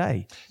won the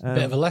day.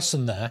 Bit of a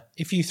lesson there.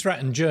 If you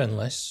threaten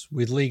journalists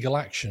with legal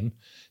action,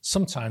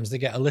 sometimes they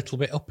get a little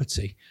bit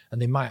uppity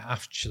and they might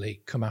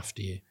actually come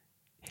after you.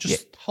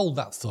 Just hold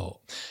that thought.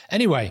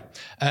 Anyway,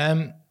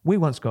 we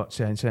once got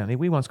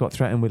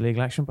threatened with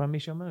legal action by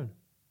Michel Moon.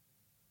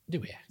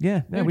 Did we?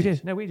 Yeah, no, we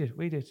did. No, we did.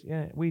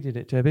 Yeah, we did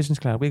it to Business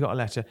Cloud. We got a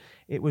letter.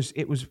 It was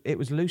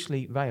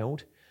loosely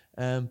veiled,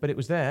 but it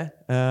was there.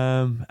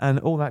 And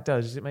all that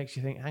does is it makes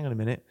you think, hang on a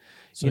minute.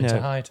 Something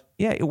to hide.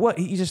 Yeah,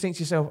 you just think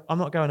to yourself, I'm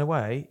not going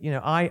away.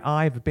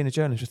 I've been a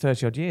journalist for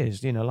 30 odd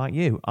years, like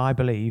you. I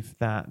believe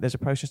that there's a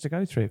process to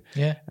go through.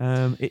 Yeah.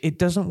 It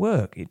doesn't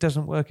work. It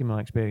doesn't work in my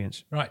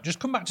experience. Right, just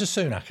come back to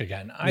Sunak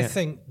again. I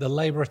think the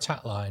Labour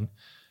attack line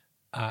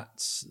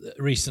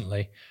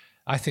recently,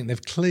 I think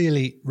they've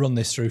clearly run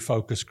this through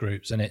focus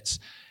groups, and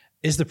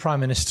is the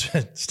Prime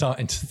Minister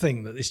starting to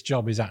think that this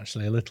job is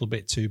actually a little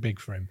bit too big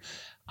for him?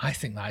 I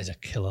think that is a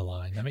killer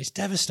line. I mean, it's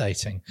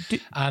devastating.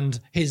 And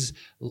his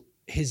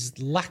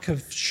lack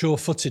of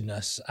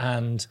sure-footedness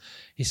and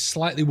his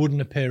slightly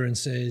wooden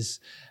appearances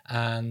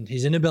and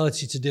his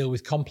inability to deal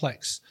with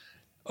complex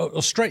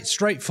or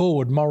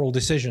straightforward moral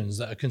decisions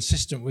that are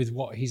consistent with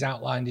what he's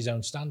outlined his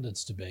own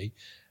standards to be,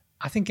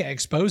 I think it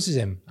exposes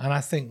him. And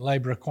I think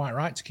Labour are quite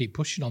right to keep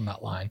pushing on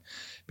that line,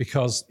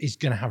 because he's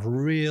going to have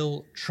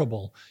real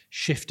trouble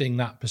shifting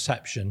that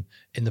perception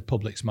in the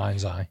public's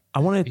mind's eye.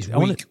 He's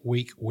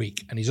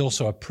weak. And he's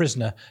also a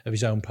prisoner of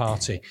his own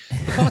party.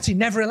 The party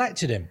never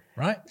elected him,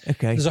 right?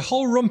 Okay. There's a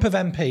whole rump of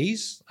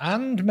MPs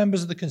and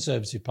members of the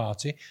Conservative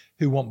Party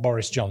who want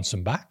Boris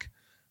Johnson back,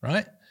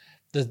 right?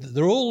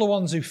 They're all the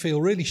ones who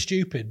feel really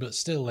stupid, but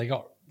still they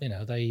got,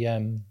 they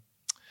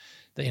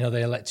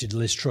elected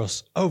Liz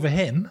Truss over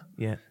him.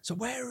 Yeah. So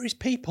where are his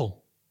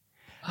people?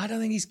 I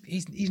don't think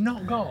he's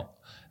not got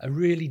a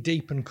really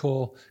deep and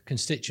core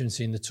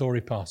constituency in the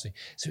Tory party.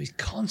 So he's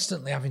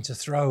constantly having to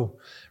throw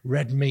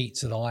red meat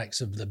to the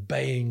likes of the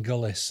Bay and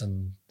Gullis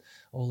and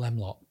all them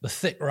lot, the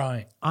thick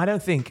right. I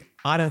don't think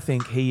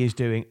he is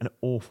doing an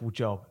awful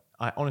job.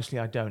 I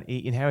don't.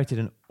 He inherited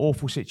an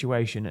awful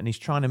situation and he's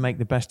trying to make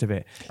the best of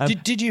it.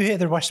 Did you hear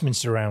the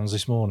Westminster rounds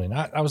this morning?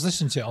 I was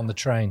listening to it on the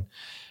train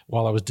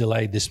while I was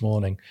delayed this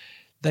morning.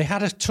 They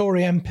had a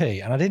Tory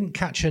MP, and I didn't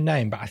catch her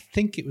name, but I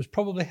think it was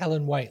probably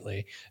Helen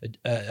Whately,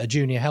 a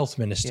junior health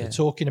minister,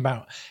 talking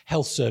about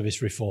health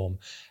service reform.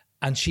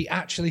 And she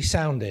actually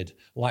sounded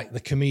like the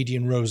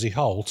comedian Rosie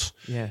Holt,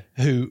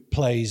 who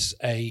plays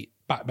a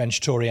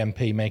backbench Tory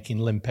MP making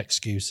limp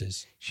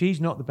excuses. She's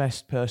not the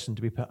best person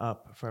to be put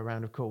up for a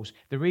round of calls.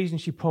 The reason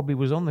she probably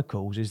was on the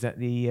calls is that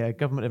the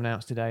government have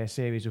announced today a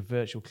series of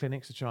virtual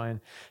clinics to try and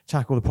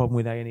tackle the problem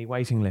with A&E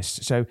waiting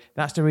lists. So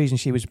that's the reason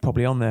she was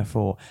probably on there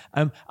for.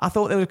 I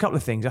thought there were a couple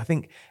of things. I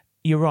think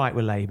you're right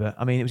with Labour.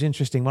 I mean, it was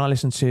interesting when I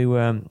listened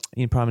to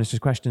Prime Minister's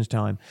Questions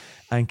Time,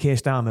 and Keir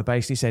Starmer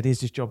basically said, is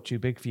this job too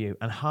big for you?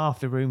 And half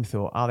the room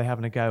thought, are they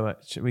having a go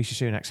at Rishi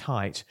Sunak's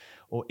height,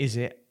 or is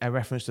it a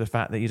reference to the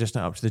fact that you're just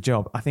not up to the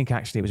job? I think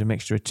actually it was a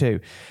mixture of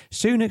two.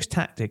 Sunak's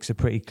tactics are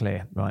pretty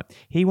clear, right?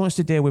 He wants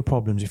to deal with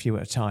problems a few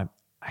at a time.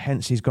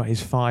 Hence, he's got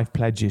his 5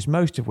 pledges,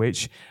 most of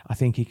which I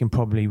think he can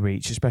probably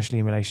reach, especially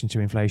in relation to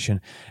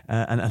inflation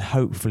and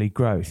hopefully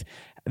growth.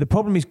 The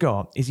problem he's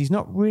got is he's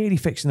not really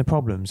fixing the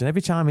problems. And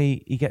every time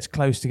he gets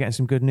close to getting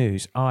some good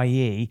news,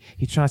 i.e.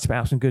 he tries to put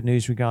out some good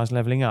news regards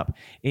levelling up,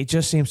 it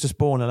just seems to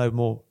spawn a load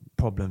more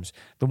problems.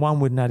 The one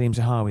with Nadeem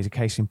Zahawi is a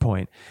case in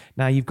point.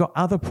 Now, you've got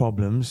other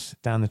problems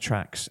down the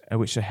tracks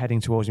which are heading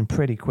towards him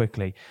pretty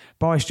quickly.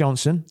 Boris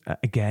Johnson,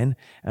 again,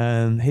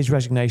 his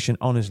resignation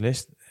honours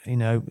list,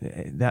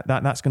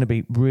 that's going to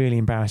be really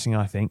embarrassing,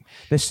 I think.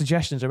 There's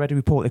suggestions, I read a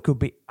report, there could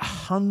be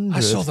 100. I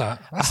saw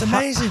that. That's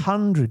amazing.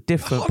 100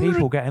 different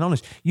people getting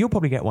honest. You'll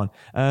probably get one.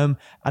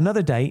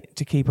 Another date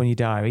to keep on your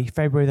diary,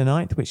 February the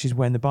 9th, which is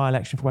when the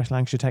by-election for West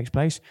Lancashire takes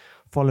place,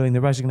 following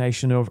the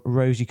resignation of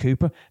Rosie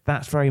Cooper.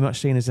 That's very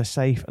much seen as a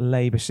safe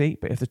Labour seat.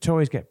 But if the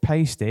Tories get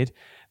pasted,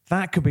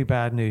 that could be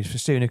bad news for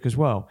Sunak as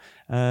well.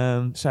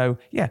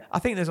 I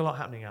think there's a lot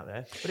happening out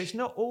there. But it's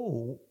not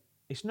all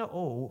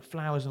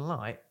flowers and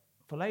light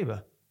for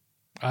Labour.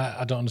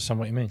 I don't understand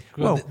what you mean.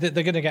 Well, they're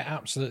going to get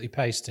absolutely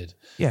pasted.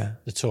 Yeah,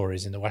 the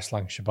Tories in the West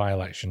Lancashire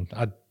by-election.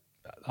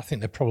 I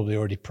think they've probably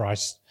already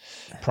priced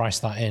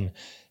that in.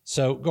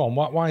 So go on.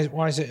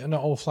 Why is it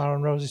not all flower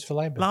and roses for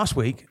Labour? Last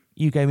week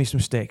you gave me some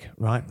stick,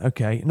 right?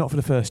 Okay, not for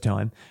the first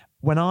time.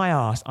 When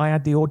I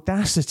had the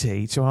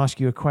audacity to ask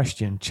you a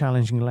question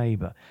challenging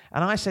Labour,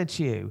 and I said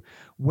to you,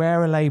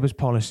 where are Labour's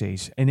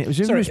policies? And it was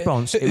in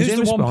response. Who's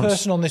the one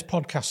person on this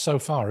podcast so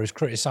far who's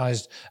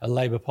criticised a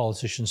Labour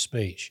politician's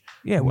speech?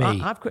 Yeah,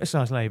 well, I've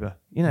criticised Labour.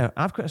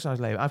 I've criticised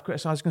Labour. I've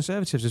criticised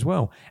Conservatives as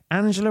well.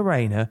 Angela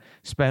Rayner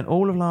spent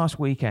all of last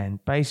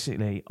weekend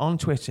basically on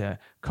Twitter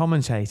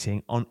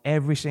commentating on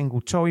every single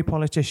Tory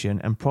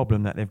politician and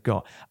problem that they've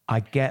got.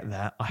 I get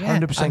that. I 100%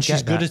 get that. And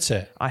she's good at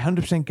it. I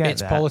 100% get that.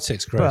 It's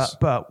politics, Chris.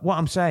 But what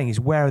I'm saying is,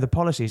 where are the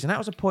policies? And that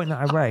was a point that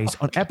I raised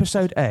on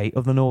episode 8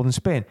 of The Northern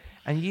Spin.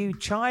 And you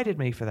chided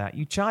me for that.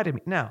 You chided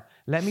me. Now,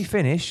 let me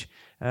finish.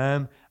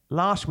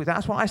 Last week,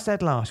 that's what I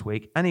said last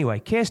week. Anyway,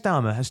 Keir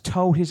Starmer has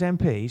told his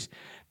MPs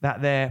that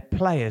they're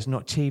players,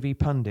 not TV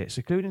pundits.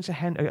 According to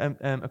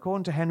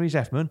Henry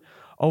Zeffman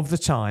of The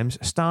Times,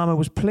 Starmer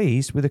was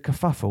pleased with the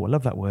kerfuffle, I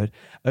love that word,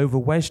 over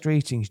Wes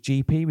Streeting's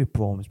GP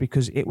reforms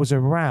because it was a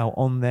row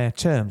on their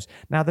terms.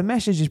 Now, the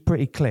message is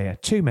pretty clear.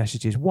 2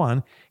 messages.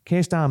 1,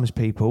 Keir Starmer's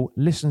people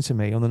listen to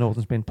me on the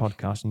Northern Spin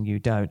podcast and you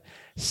don't.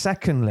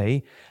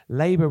 Secondly,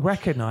 Labour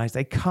recognise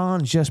they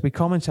can't just be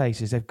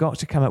commentators. They've got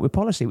to come up with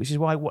policy, which is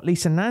why what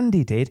Lisa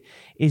Nandy did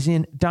is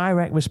in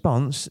direct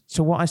response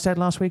to what I said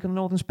last week on the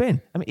Northern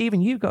Spin. I mean,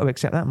 even you've got to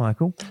accept that,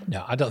 Michael.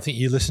 No, I don't think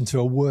you listen to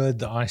a word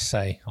that I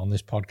say on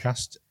this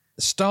podcast.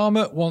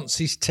 Starmer wants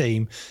his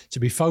team to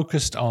be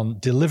focused on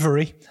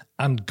delivery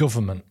and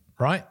government,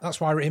 right?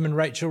 That's why him and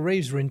Rachel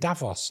Reeves were in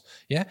Davos,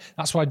 yeah?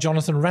 That's why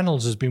Jonathan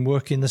Reynolds has been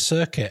working the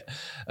circuit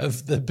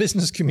of the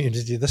business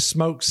community, the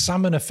smoked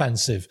salmon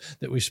offensive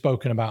that we've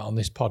spoken about on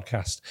this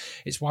podcast.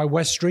 It's why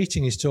Wes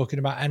Streeting is talking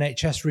about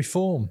NHS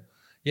reform,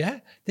 yeah?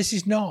 This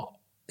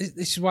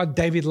is why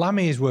David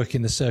Lammy is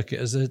working the circuit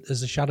as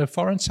a shadow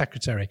foreign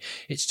secretary.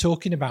 It's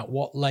talking about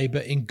what Labour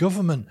in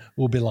government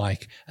will be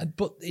like.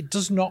 But it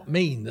does not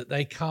mean that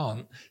they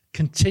can't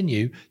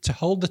continue to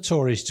hold the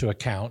Tories to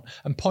account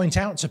and point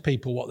out to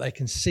people what they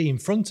can see in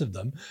front of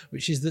them,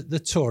 which is that the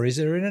Tories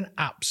are in an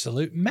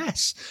absolute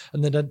mess.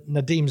 And the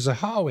Nadeem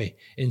Zahawi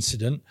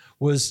incident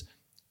was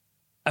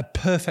a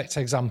perfect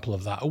example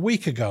of that. A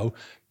week ago,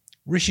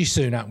 Rishi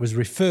Sunak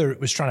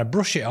was trying to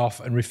brush it off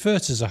and refer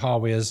to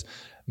Zahawi as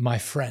my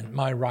friend,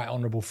 my right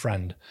honourable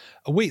friend.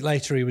 A week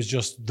later, he was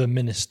just the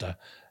minister.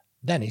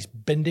 Then he's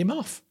binned him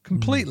off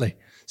completely.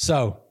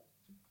 So,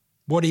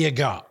 what do you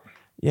got?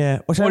 Yeah,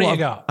 what do you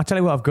got? I'll tell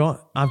you what I've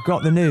got. I've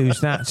got the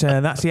news that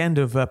that's the end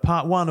of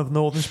part 1 of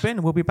Northern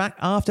Spin. We'll be back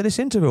after this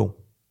interval.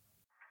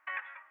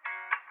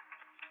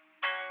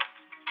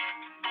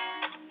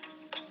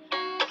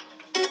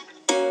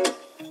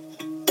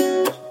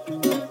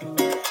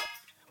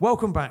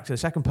 Welcome back to the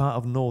second part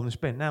of Northern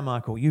Spin. Now,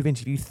 Michael, you've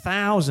interviewed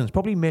thousands,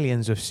 probably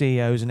millions of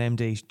CEOs and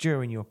MDs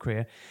during your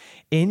career.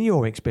 In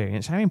your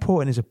experience, how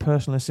important is a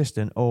personal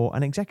assistant or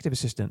an executive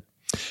assistant?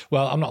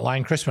 Well, I'm not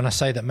lying, Chris, when I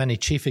say that many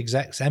chief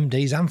execs,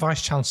 MDs and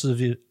vice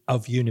chancellors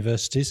of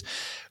universities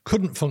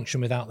couldn't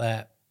function without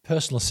their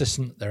personal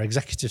assistant, their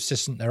executive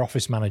assistant, their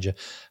office manager.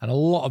 And a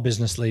lot of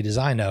business leaders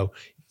I know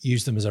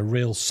use them as a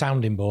real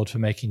sounding board for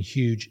making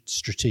huge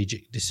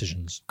strategic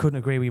decisions. Couldn't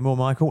agree with you more,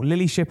 Michael.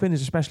 Lily Shippen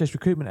is a specialist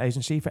recruitment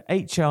agency for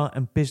HR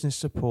and business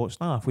support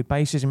staff. With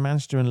bases in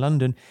Manchester and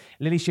London,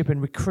 Lily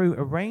Shippen recruit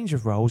a range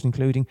of roles,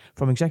 including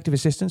from executive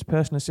assistants,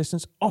 personal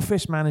assistants,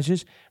 office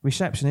managers,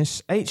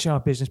 receptionists, HR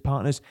business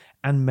partners,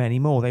 and many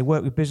more. They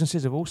work with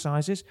businesses of all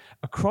sizes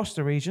across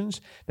the regions.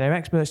 They're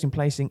experts in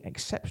placing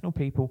exceptional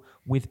people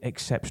with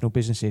exceptional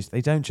businesses.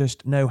 They don't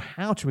just know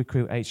how to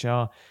recruit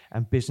HR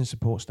and business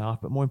support staff,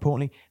 but more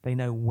importantly, they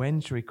know when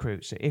to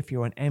recruit. So if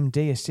you're an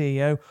MD, a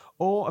CEO,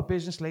 or a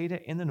business leader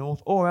in the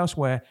North or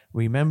elsewhere,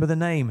 remember the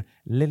name,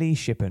 Lily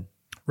Shippen.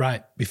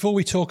 Right. Before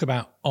we talk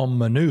about On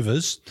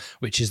Manoeuvres,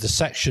 which is the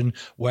section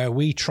where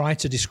we try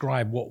to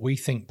describe what we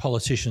think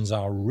politicians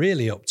are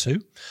really up to,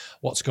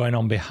 what's going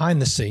on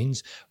behind the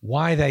scenes,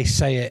 why they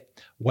say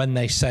it, when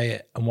they say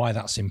it, and why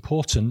that's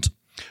important,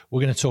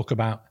 we're going to talk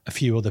about a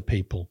few other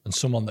people and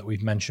someone that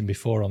we've mentioned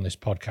before on this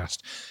podcast.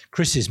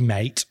 Chris's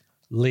mate,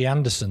 Lee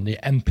Anderson, the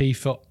MP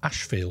for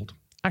Ashfield.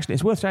 Actually,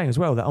 it's worth saying as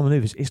well that On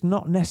Manoeuvres, it's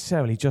not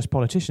necessarily just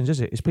politicians, is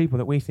it? It's people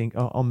that we think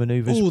are on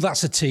manoeuvres. Oh,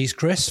 that's a tease,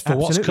 Chris, for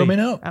what's coming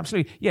up.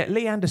 Absolutely. Yeah,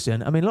 Lee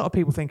Anderson. I mean, a lot of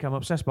people think I'm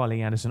obsessed by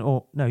Lee Anderson,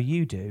 or no,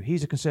 you do.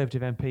 He's a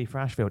Conservative MP for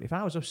Ashfield. If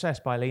I was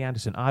obsessed by Lee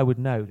Anderson, I would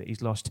know that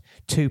he's lost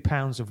 2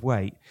 pounds of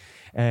weight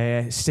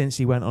since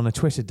he went on a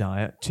Twitter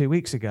diet 2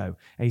 weeks ago.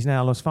 He's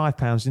now lost 5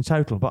 pounds in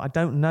total, but I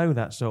don't know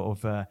that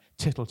sort of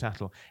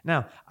tittle-tattle.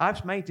 Now,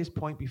 I've made this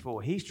point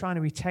before. He's trying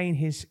to retain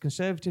his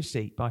Conservative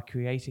seat by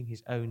creating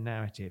his own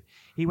narrative.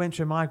 He went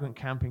to a migrant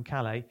camp in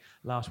Calais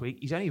last week.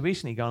 He's only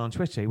recently gone on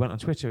Twitter. He went on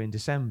Twitter in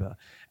December,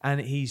 and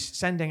he's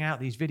sending out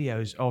these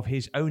videos of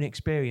his own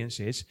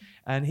experiences,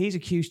 and he's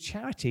accused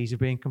charities of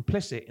being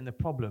complicit in the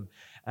problem,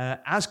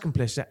 as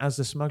complicit as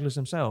the smugglers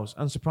themselves.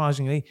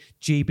 Unsurprisingly,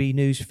 GB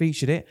News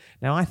featured it.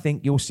 Now, I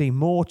think you'll see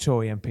more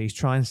Tory MPs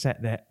try and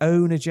set their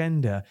own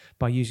agenda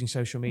by using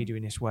social media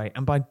in this way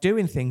and by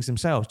doing things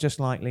themselves, just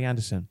like Lee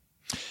Anderson.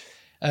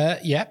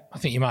 Yeah, I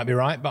think you might be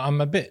right, but I'm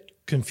a bit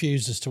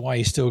confused as to why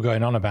you're still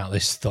going on about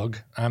this thug.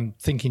 I'm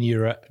thinking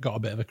you've got a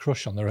bit of a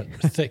crush on the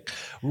thick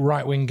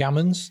right-wing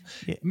gammons.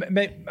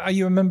 Yeah. Are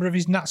you a member of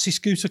his Nazi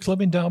scooter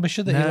club in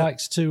Derbyshire that he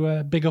likes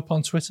to big up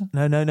on Twitter?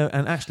 No.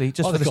 And actually,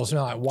 just for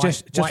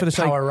the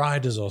Power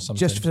Riders or something.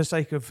 Just for the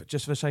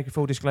sake of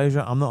full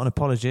disclosure, I'm not an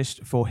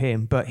apologist for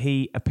him, but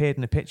he appeared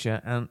in a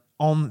picture, and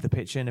on the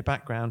picture in the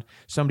background,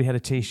 somebody had a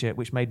T-shirt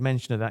which made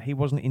mention of that. He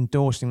wasn't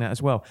endorsing that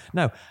as well.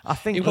 No, I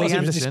think he was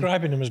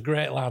describing them as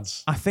great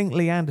lads. I think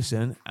Lee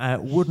Anderson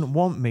wouldn't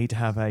want me to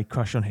have a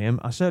crush on him.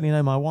 I certainly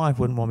know my wife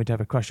wouldn't want me to have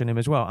a crush on him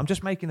as well. I'm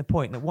just making the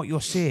point that what you're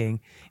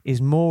seeing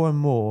is more and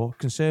more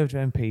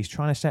Conservative MPs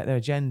trying to set their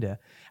agenda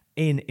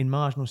in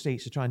marginal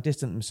seats to try and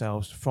distance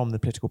themselves from the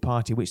political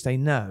party, which they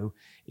know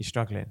is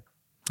struggling.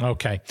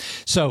 Okay,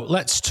 so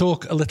let's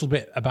talk a little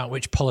bit about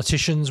which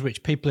politicians,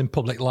 which people in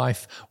public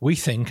life we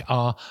think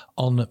are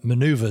on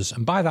manoeuvres.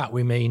 And by that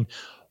we mean,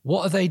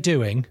 what are they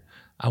doing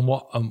and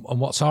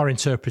what's our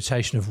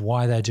interpretation of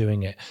why they're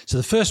doing it? So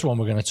the first one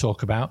we're going to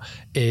talk about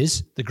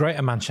is the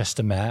Greater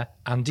Manchester Mayor,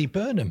 Andy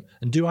Burnham.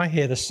 And do I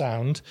hear the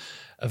sound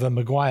of a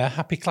Maguire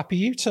happy clappy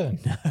U-turn?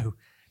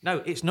 No,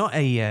 it's not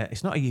a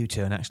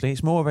U-turn, actually.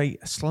 It's more of a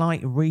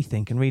slight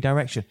rethink and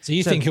redirection. So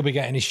you think he'll be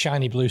getting his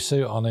shiny blue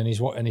suit on and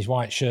his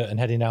white shirt and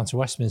heading down to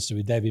Westminster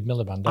with David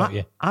Miliband, don't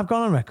you? I've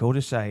gone on record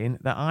as saying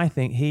that I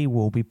think he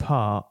will be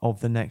part of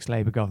the next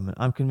Labour government.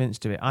 I'm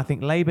convinced of it. I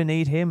think Labour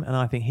need him, and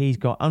I think he's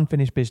got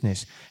unfinished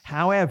business.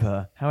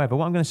 However, what I'm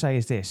going to say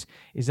is this,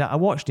 is that I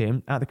watched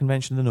him at the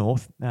Convention of the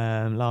North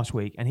last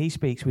week, and he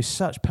speaks with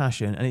such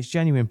passion, and it's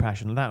genuine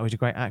passion. That was a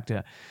great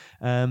actor.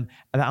 That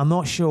I'm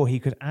not sure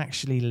he could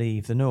actually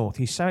leave the North.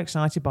 He's so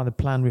excited by the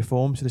planned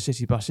reforms for the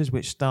city buses,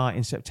 which start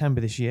in September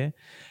this year.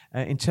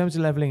 In terms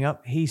of levelling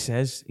up, he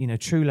says,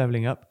 true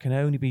levelling up can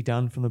only be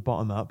done from the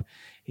bottom up.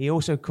 He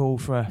also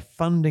called for a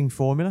funding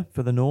formula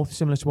for the North,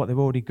 similar to what they've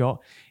already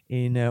got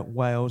in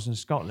Wales and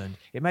Scotland.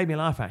 It made me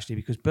laugh, actually,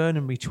 because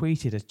Burnham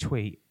retweeted a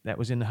tweet that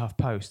was in the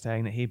HuffPost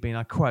saying that he'd been,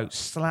 I quote,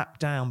 slapped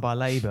down by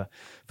Labour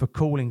for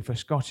calling for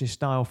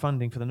Scottish-style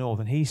funding for the North.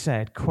 And he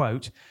said,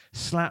 quote,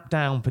 slapped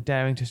down for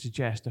daring to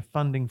suggest a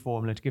funding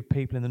formula to give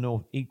people in the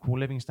North equal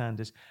living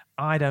standards.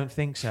 I don't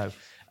think so.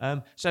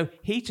 So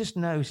he just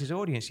knows his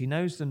audience. He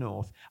knows the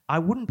North. I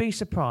wouldn't be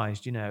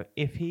surprised,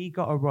 if he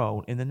got a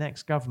role in the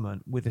next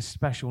government with a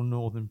special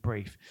Northern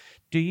brief.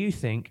 Do you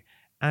think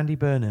Andy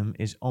Burnham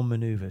is on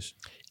manoeuvres?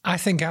 I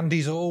think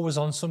Andy's always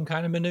on some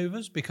kind of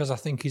manoeuvres because I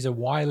think he's a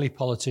wily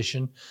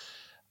politician.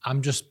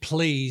 I'm just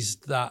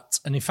pleased that,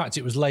 and in fact,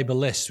 it was Labour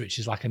List, which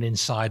is like an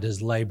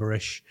insider's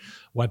Labour-ish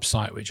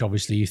website, which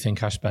obviously you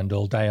think I spend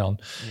all day on.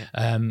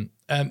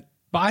 Yeah.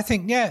 But I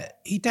think,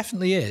 he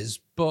definitely is.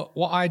 But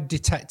what I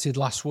detected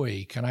last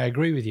week, and I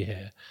agree with you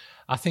here,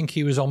 I think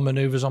he was on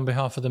manoeuvres on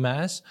behalf of the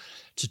mayors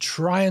to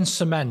try and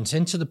cement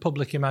into the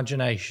public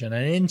imagination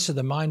and into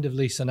the mind of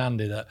Lisa and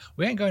Andy that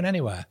we ain't going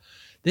anywhere.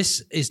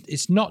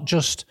 It's not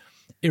just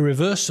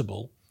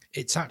irreversible,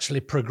 it's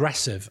actually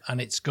progressive, and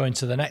it's going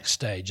to the next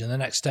stage and the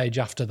next stage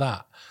after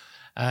that.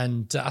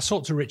 And I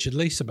talked to Richard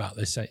Leese about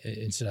this,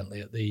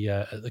 incidentally, at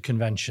the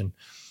convention.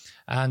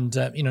 And,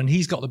 and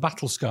he's got the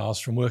battle scars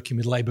from working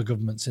with Labour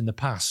governments in the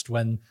past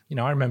when,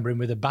 I remember him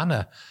with a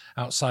banner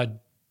outside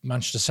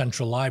Manchester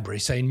Central Library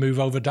saying, move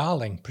over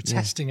Darling,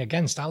 protesting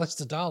against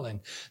Alistair Darling,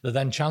 the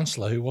then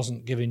Chancellor, who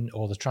wasn't giving,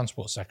 or the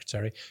Transport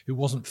Secretary, who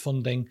wasn't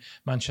funding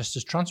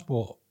Manchester's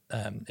transport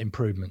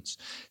improvements.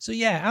 So,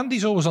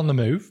 Andy's always on the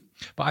move.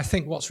 But I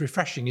think what's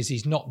refreshing is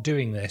he's not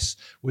doing this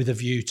with a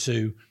view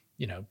to,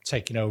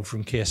 taking over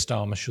from Keir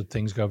Starmer should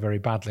things go very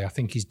badly. I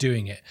think he's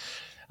doing it.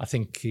 I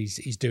think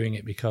he's doing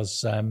it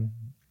because,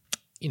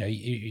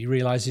 he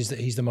realises that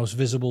he's the most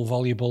visible,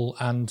 voluble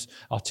and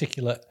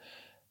articulate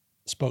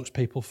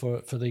spokespeople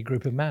for the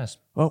group of mayors.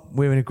 Well,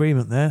 we're in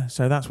agreement there.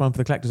 So that's one for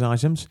the collector's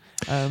items.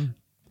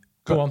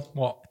 Go on.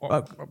 What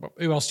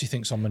who else do you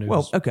think's on manoeuvres?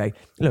 Well, okay.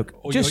 Look,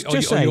 or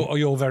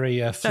your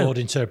very flawed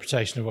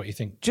interpretation of what you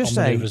think on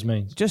manoeuvres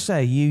means. Just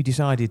say you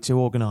decided to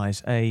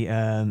organise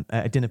a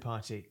dinner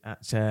party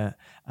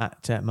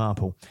at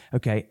Marple,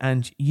 okay,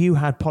 and you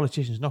had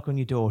politicians knock on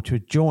your door to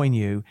join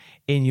you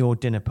in your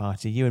dinner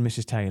party, you and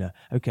Mrs. Taylor,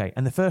 okay,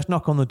 and the first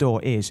knock on the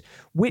door is,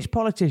 which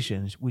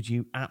politicians would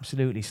you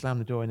absolutely slam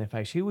the door in their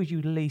face? Who would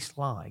you least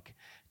like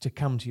to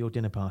come to your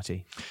dinner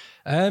party?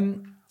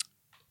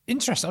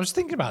 Interesting. I was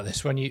thinking about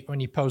this when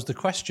you posed the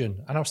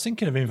question, and I was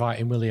thinking of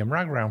inviting William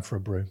Ragg round for a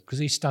brew because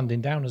he's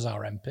standing down as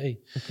our MP.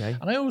 Okay.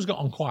 And I always got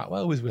on quite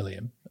well with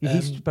William.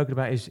 He's spoken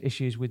about his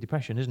issues with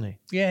depression, isn't he?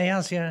 Yeah, he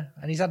has, and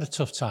he's had a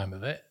tough time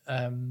of it.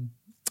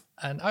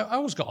 And I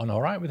always got on all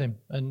right with him.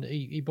 And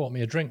he bought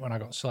me a drink when I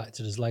got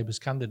selected as Labour's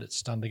candidate to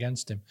stand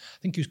against him. I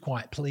think he was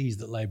quite pleased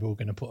that Labour were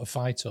going to put a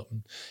fight up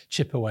and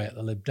chip away at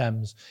the Lib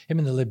Dems. Him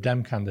and the Lib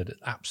Dem candidate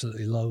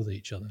absolutely loathe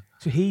each other.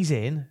 So he's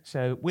in.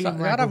 So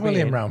William I'd have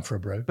William round for a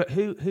brew. But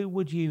who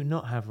would you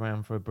not have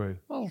round for a brew?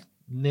 Well,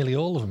 nearly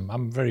all of them.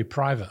 I'm very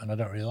private and I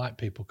don't really like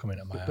people coming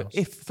at my house. But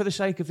if, for the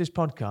sake of this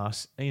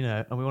podcast,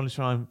 and we want to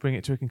try and bring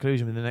it to a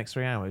conclusion in the next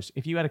 3 hours,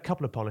 if you had a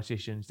couple of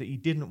politicians that you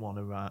didn't want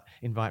to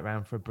invite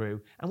round for a brew,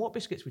 and what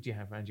biscuits would you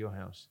have round your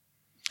house?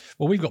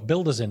 Well, we've got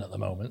builders in at the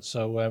moment,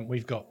 so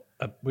we've got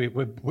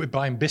we're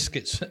buying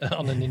biscuits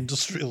on an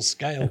industrial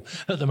scale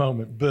at the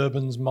moment.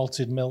 Bourbons,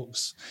 malted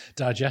milks,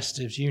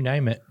 digestives, you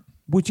name it.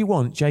 Would you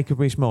want Jacob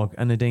Rees-Mogg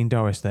and Nadine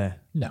Dorries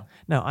there? No.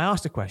 No, I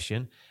asked a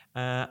question,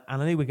 and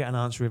I knew we'd get an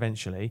answer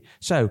eventually.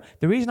 So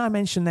the reason I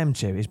mentioned them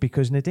two is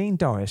because Nadine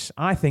Dorries,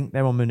 I think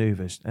they're on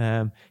manoeuvres.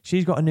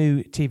 She's got a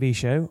new TV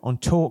show on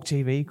Talk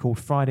TV called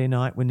Friday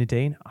Night with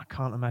Nadine. I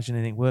can't imagine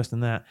anything worse than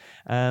that.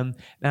 And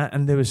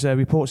there was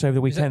reports over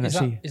the weekend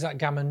Is that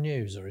Gammon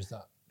News or is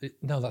that...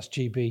 No, that's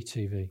GB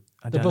TV.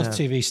 They're both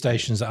TV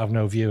stations that have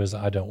no viewers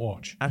that I don't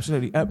watch.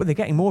 Absolutely. But they're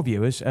getting more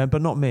viewers,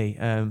 but not me,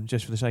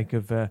 just for the sake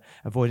of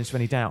avoidance of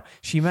any doubt.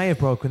 She may have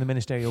broken the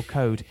ministerial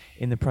code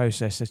in the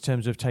process in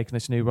terms of taking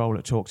this new role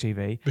at Talk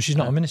TV. But she's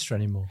not a minister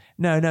anymore.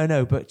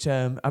 No. But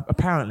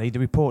apparently the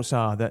reports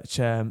are that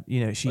she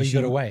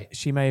got to wait.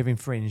 She may have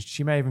infringed.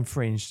 She may have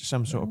infringed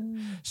some sort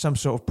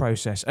of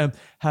process.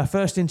 Her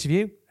first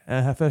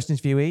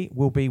interviewee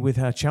will be with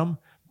her chum,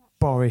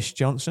 Boris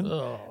Johnson.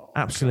 Oh,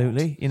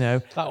 absolutely,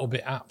 God. That will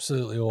be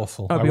absolutely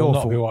awful. I will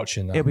not be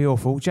watching that. It'll be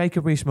awful.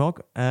 Jacob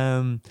Rees-Mogg,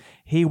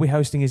 he will be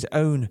hosting his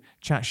own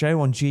chat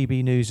show on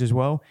GB News as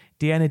well.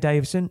 Deanna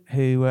Davison,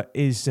 who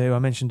I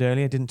mentioned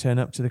earlier, didn't turn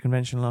up to the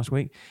convention last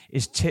week,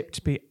 is tipped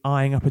to be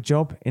eyeing up a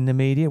job in the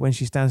media when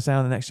she stands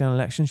down in the next general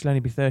election. She'll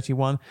only be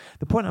 31.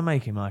 The point I'm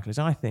making, Michael, is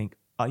I think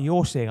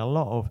you're seeing a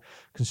lot of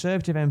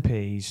Conservative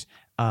MPs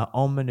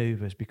on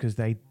manoeuvres because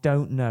they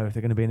don't know if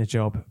they're going to be in a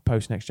job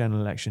post next general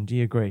election. Do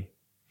you agree?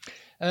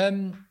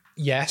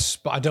 Yes,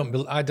 but I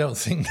don't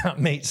think that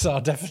meets our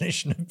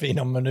definition of being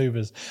on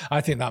manoeuvres. I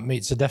think that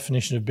meets a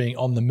definition of being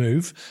on the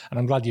move, and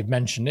I'm glad you've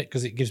mentioned it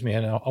because it gives me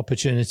an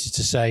opportunity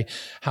to say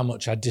how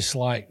much I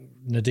dislike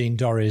Nadine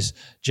Dorries,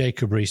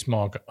 Jacob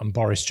Rees-Mogg and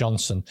Boris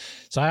Johnson.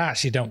 So I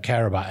actually don't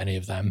care about any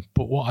of them.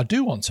 But what I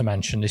do want to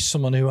mention is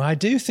someone who I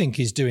do think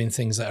is doing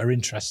things that are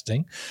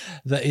interesting,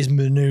 that is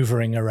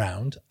manoeuvring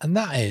around, and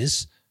that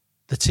is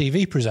the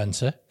TV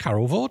presenter,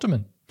 Carol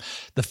Vorderman.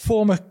 The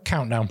former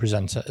Countdown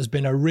presenter has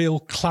been a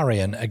real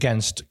clarion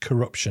against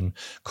corruption,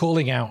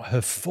 calling out her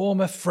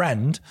former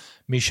friend,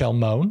 Michelle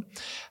Mone,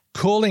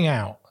 calling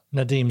out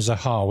Nadeem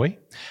Zahawi,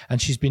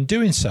 and she's been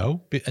doing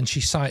so, and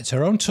she cites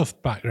her own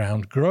tough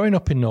background, growing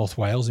up in North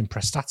Wales, in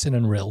Prestatyn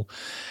and Rhyl,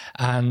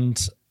 and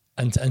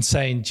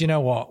saying, do you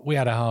know what, we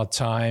had a hard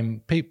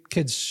time,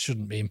 kids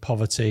shouldn't be in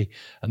poverty,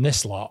 and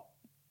this lot,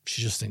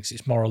 she just thinks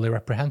it's morally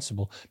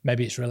reprehensible.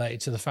 Maybe it's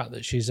related to the fact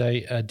that she's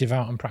a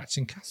devout and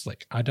practicing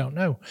Catholic. I don't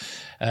know.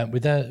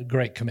 With their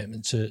great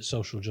commitment to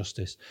social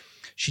justice.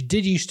 She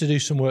did used to do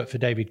some work for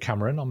David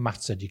Cameron on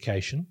maths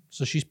education.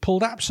 So she's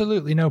pulled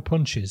absolutely no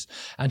punches.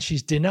 And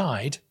she's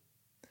denied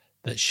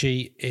that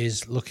she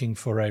is looking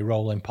for a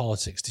role in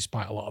politics,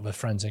 despite a lot of her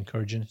friends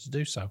encouraging her to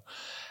do so.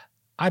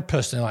 I'd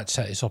personally like to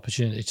take this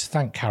opportunity to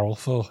thank Carol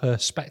for her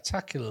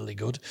spectacularly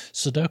good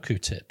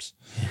Sudoku tips,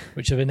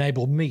 which have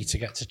enabled me to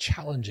get to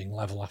challenging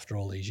level after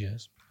all these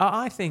years.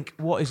 I think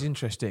what is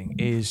interesting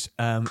is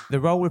the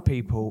role of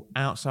people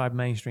outside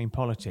mainstream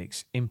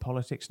politics in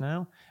politics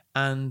now.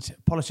 And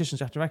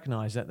politicians have to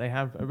recognise that they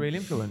have a real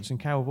influence, and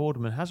Carol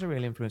Vorderman has a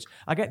real influence.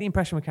 I get the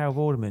impression with Carol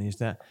Vorderman is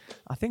that,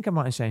 I think I'm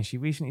right in saying she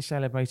recently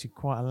celebrated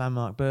quite a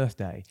landmark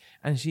birthday,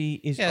 and she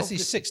is... Yeah,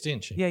 she's 60,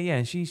 isn't she? Yeah,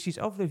 and she's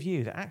of the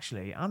view that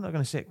actually I'm not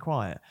going to sit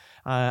quiet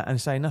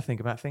and say nothing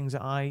about things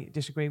that I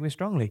disagree with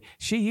strongly.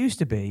 She used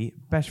to be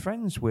best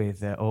friends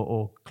with,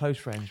 or close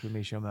friends with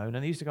Michelle Mone,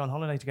 and they used to go on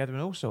holiday together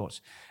and all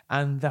sorts.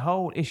 And the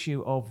whole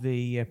issue of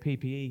the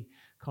PPE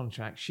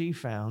contract, she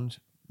found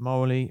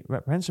morally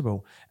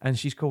reprehensible, and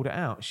she's called it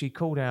out. She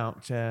called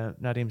out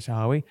Nadeem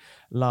Zahawi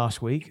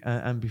last week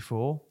and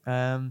before.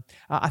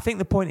 I think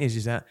the point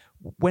is that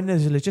when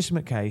there's a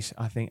legitimate case,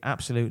 I think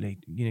absolutely,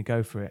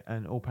 go for it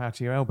and all power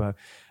to your elbow.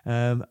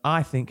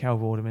 I think Carol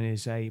Vorderman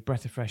is a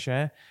breath of fresh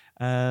air.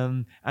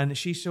 And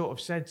she sort of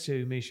said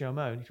to Michelle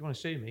Mone, if you want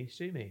to sue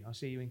me, I'll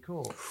see you in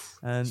court.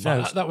 And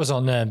that was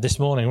on this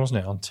morning, wasn't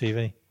it, on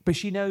TV? But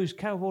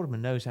Carol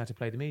Vorderman knows how to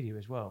play the media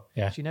as well.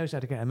 Yeah. She knows how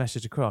to get her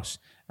message across.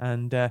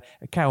 And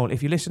Carol,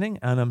 if you're listening,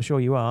 and I'm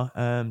sure you are,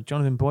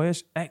 Jonathan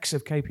Boyers, ex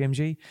of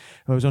KPMG,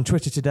 who was on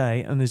Twitter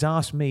today and has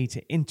asked me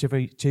to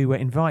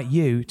invite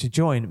you to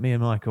join me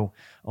and Michael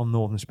on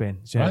Northern Spin.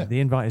 So right. The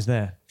invite is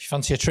there. If you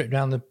fancy a trip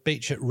down the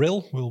beach at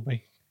Rhyl, we'll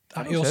be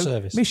at your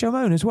service. Michelle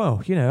Mone as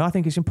well. I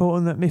think it's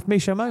important that if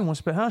Michelle Mone wants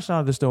to put her side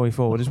of the story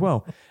forward as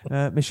well.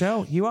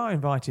 Michelle, you are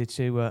invited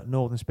to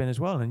Northern Spin as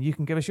well, and you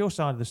can give us your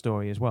side of the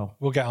story as well.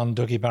 We'll get on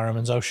Dougie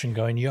Barrowman's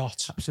ocean-going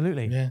yacht.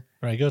 Absolutely. Yeah,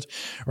 very good.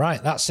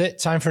 Right, that's it.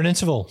 Time for an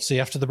interval. See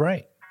you after the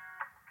break.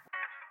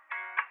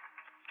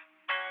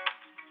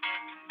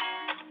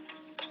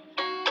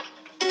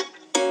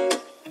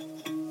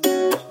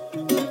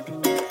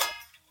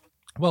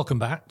 Welcome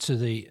back to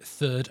the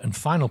third and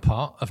final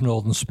part of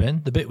Northern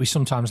Spin, the bit we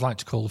sometimes like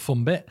to call the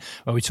fun bit,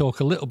 where we talk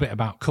a little bit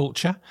about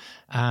culture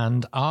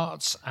and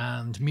arts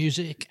and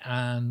music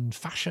and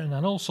fashion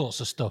and all sorts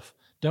of stuff.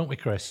 don't we,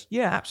 Chris?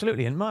 Yeah,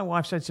 absolutely. And my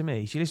wife said to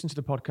me, she listened to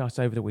the podcast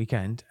over the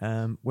weekend,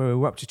 where we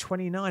were up to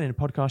 29 in the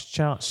podcast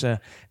charts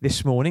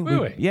this morning.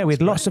 Were we? Yeah, we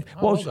had lots of.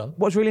 Well done.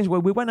 What's really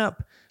interesting, we went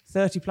up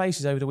 30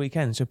 places over the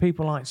weekend. So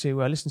people like to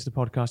listen to the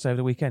podcast over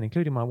the weekend,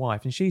 including my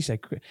wife. And she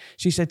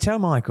said, tell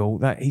Michael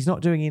that he's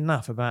not doing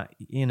enough about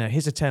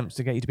his attempts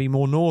to get you to be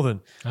more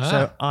northern.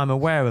 So I'm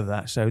aware of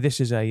that. So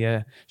this is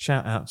a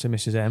shout out to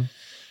Mrs. M.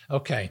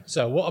 Okay,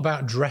 so what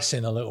about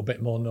dressing a little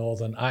bit more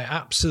northern? I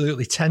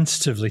absolutely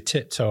tentatively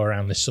tiptoe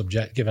around this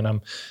subject, given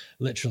I'm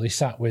literally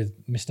sat with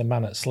Mr.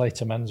 Man at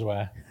Slater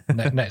Menswear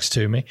next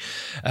to me.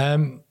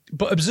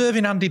 But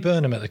observing Andy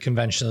Burnham at the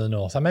Convention of the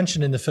North, I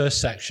mentioned in the first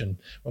section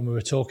when we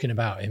were talking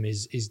about him,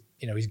 his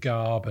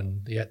garb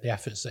and the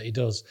efforts that he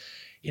does.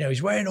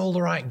 He's wearing all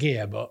the right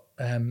gear, but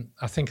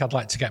I think I'd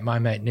like to get my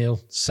mate Neil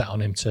set on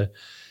him to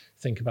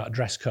think about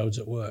dress codes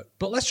at work.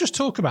 But let's just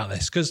talk about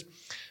this, because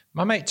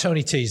my mate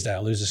Tony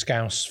Teasdale, who's a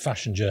Scouse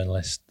fashion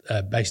journalist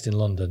based in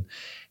London,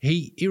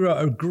 he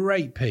wrote a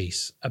great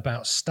piece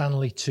about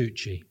Stanley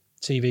Tucci,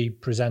 TV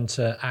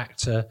presenter,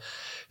 actor,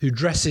 who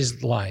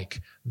dresses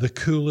like the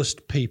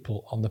coolest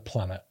people on the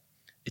planet,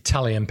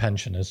 Italian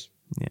pensioners.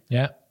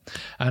 Yeah.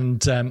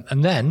 And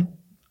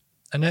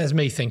there's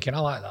me thinking, I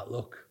like that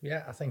look.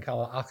 Yeah, I think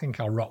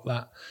I'll rock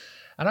that.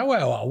 And I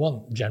wear what I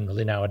want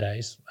generally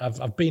nowadays.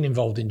 I've been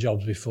involved in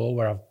jobs before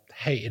where I've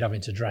hated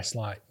having to dress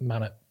like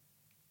man at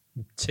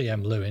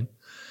TM Lewin.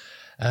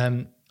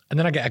 And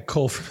then I get a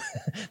call from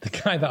the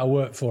guy that I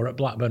work for at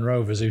Blackburn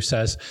Rovers who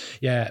says,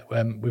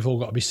 we've all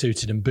got to be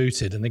suited and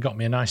booted. And they got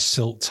me a nice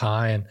silk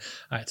tie and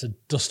I had to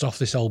dust off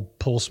this old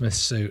Paul Smith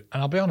suit.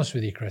 And I'll be honest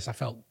with you, Chris, I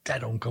felt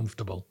dead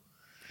uncomfortable.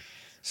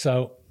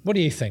 So what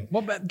do you think?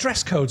 What about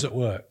dress codes at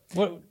work?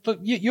 Well, look,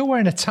 you're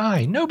wearing a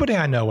tie. Nobody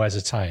I know wears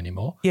a tie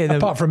anymore. Yeah,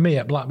 apart from me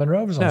at Blackburn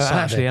Rovers on Saturday.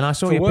 Actually, and I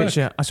saw your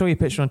picture. I saw your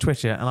picture on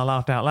Twitter, and I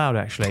laughed out loud.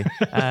 Actually,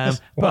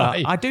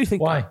 but I do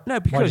think why? No,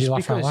 because why do you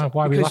laugh out loud?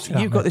 Why are we laughing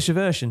at you've got this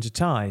aversion to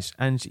ties,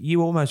 and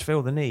you almost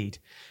feel the need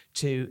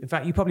to. In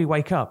fact, you probably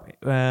wake up,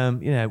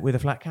 with a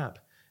flat cap,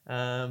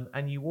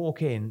 and you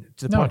walk in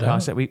to the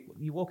podcast that we.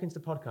 You walk into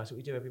the podcast that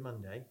we do every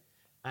Monday.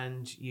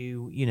 And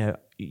you're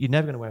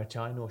never going to wear a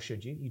tie, nor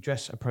should you. You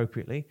dress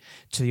appropriately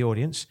to the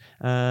audience.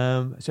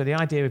 So the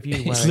idea of you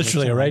wearing it's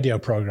literally a radio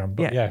program,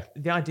 but yeah.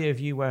 The idea of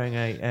you wearing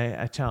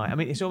a tie. I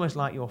mean, it's almost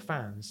like your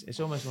fans.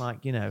 It's almost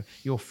like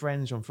your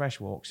friends on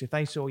Fresh Walks. If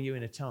they saw you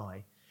in a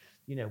tie,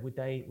 would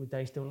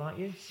they still like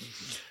you?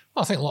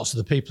 Well, I think lots of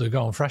the people who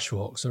go on Fresh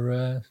Walks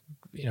are,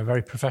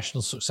 very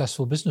professional,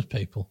 successful business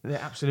people. They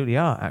absolutely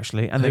are,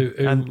 actually. And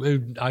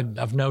who I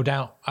have no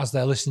doubt, as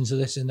they're listening to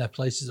this in their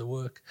places at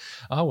work,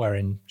 are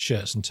wearing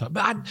shirts and ties.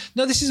 But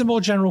this is a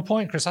more general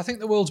point, Chris. I think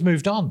the world's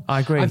moved on.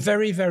 I agree. I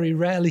very, very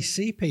rarely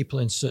see people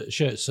in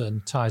shirts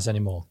and ties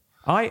anymore.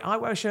 I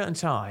wear a shirt and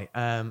tie,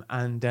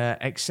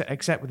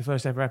 except with the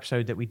first ever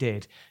episode that we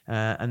did,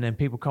 and then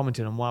people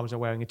commented on why was I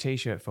wearing a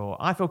T-shirt for.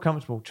 I feel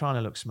comfortable trying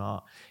to look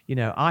smart.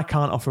 I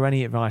can't offer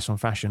any advice on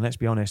fashion, let's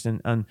be honest,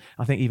 and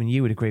I think even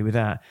you would agree with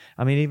that.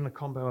 I mean, even the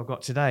combo I've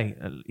got today,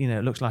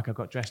 it looks like I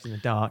got dressed in the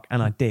dark,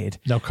 and I did.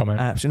 No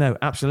comment. No,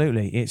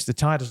 absolutely. It's the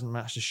tie doesn't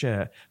match the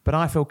shirt, but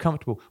I feel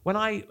comfortable. When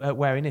I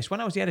wearing this,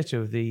 when I was the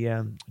editor of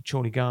the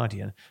Chorley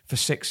Guardian for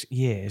 6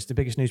 years, the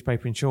biggest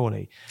newspaper in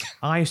Chorley,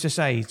 I used to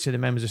say to the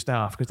members of staff,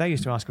 because they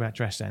used to ask about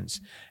dress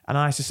sense, and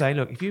I used to say,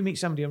 look, if you meet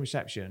somebody on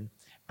reception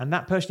and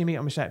that person you meet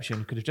on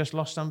reception could have just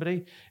lost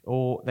somebody,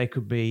 or they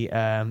could be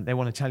they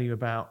want to tell you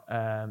about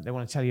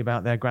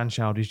their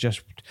grandchild who's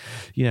just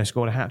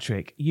scored a hat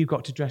trick, you've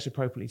got to dress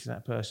appropriately to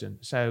that person.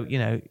 So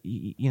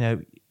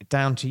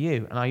down to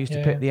you. And I used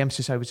to put the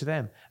emphasis over to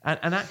them,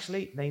 and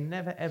actually they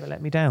never ever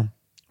let me down.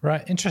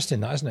 Right. Interesting,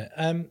 that, isn't it?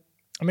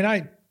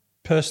 I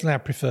personally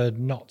preferred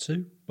not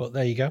to, but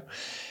there you go.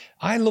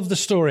 I love the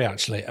story,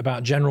 actually,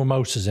 about General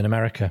Motors in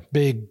America.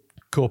 Big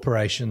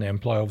corporation. They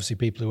employ, obviously,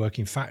 people who work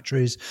in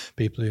factories,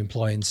 people who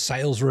employ in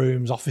sales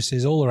rooms,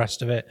 offices, all the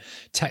rest of it,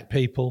 tech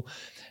people.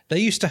 They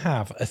used to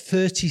have a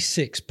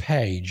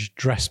 36-page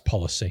dress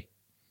policy,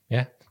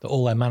 that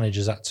all their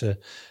managers had to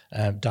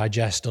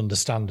digest,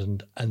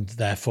 understand, and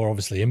therefore,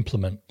 obviously,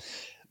 implement.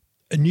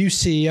 A new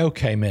CEO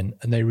came in,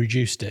 and they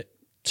reduced it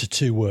to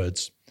 2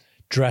 words: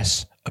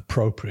 dress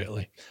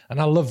appropriately. And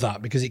I love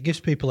that because it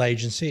gives people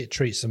agency, it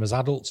treats them as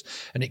adults,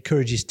 and it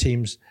encourages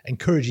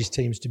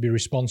teams to be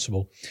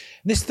responsible.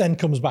 And this then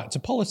comes back to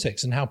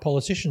politics and how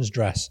politicians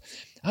dress.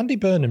 Andy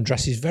Burnham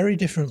dresses very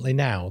differently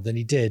now than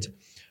he did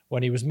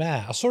when he was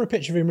mayor. I saw a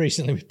picture of him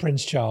recently with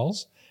Prince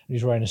Charles, and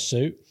he's wearing a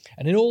suit.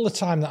 And in all the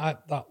time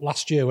that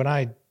last year when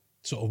I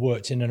sort of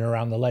worked in and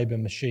around the Labour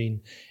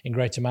machine in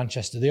Greater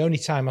Manchester, the only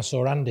time I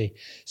saw Andy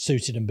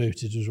suited and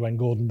booted was when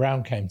Gordon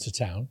Brown came to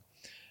town.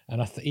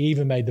 And he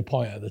even made the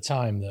point at the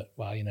time that,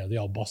 the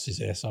old boss is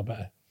here, so I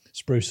better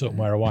spruce up and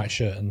wear a white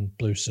shirt and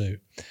blue suit.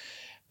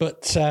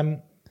 But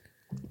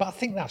I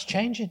think that's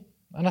changing,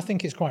 and I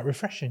think it's quite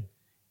refreshing.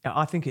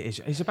 I think it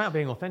is. It's about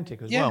being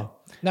authentic as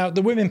well. Now,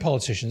 the women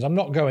politicians, I'm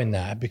not going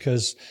there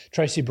because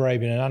Tracy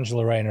Braben and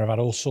Angela Rayner have had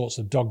all sorts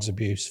of dogs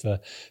abuse for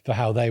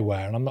how they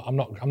wear, and I'm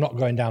not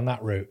going down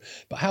that route.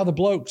 But how the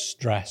blokes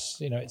dress,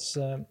 it's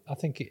I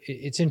think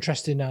it's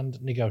interesting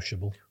and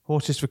negotiable.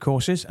 Horses for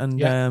courses,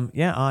 and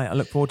I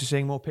look forward to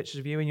seeing more pictures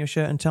of you in your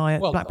shirt and tie at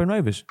Blackburn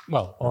Rovers.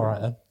 Well, all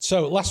right then.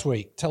 So last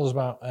week, tell us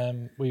about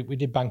we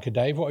did Banker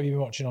Dave. What have you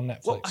been watching on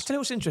Netflix? Well, I tell you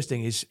what's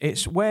interesting is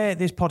it's where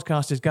this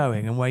podcast is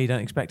going and where you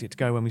don't expect it to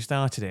go when we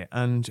started it.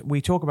 And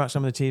we talk about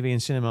some of the TV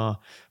and cinema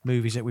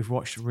movies that we've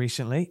watched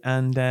recently,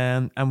 and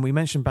we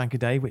mentioned Banker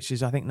Dave, which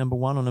is I think number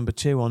 1 or number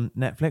 2 on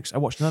Netflix. I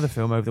watched another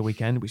film over the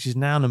weekend, which is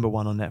now number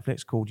 1 on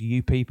Netflix, called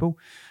You People,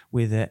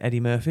 with Eddie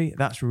Murphy.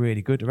 That's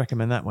really good. I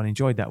recommend that one.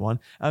 Enjoyed that one.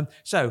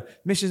 So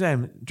Mrs.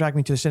 M dragged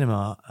me to the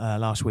cinema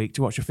last week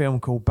to watch a film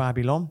called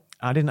Babylon.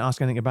 I didn't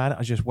ask anything about it.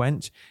 I just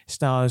went. It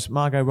stars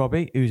Margot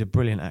Robbie, who's a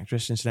brilliant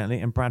actress, incidentally,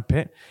 and Brad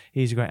Pitt.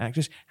 He's a great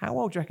actress. How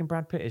old do you reckon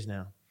Brad Pitt is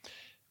now?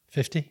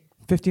 50.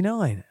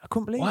 59. I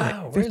couldn't believe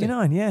wow, it.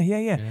 59.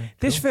 Really? Yeah.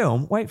 This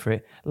film, wait for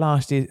it,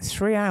 lasted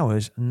 3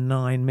 hours,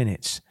 9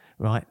 minutes.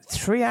 Right,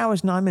 3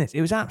 hours, 9 minutes.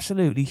 It was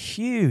absolutely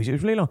huge. It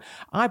was really long.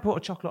 I bought a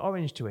chocolate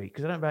orange to eat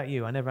because I don't know about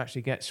you. I never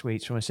actually get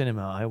sweets from a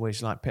cinema. I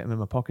always put them in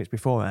my pockets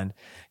beforehand.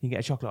 You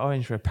get a chocolate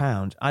orange for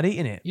 £1. I'd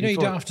eaten it. You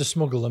don't have to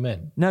smuggle them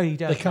in. No, you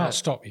don't. They can't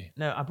stop you.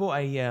 No, I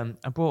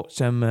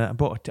bought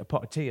a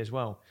pot of tea as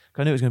well.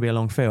 I knew it was going to be a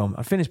long film.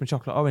 I finished my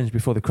chocolate orange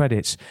before the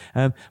credits.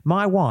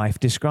 My wife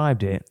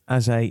described it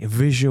as a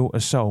visual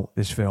assault.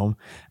 This film.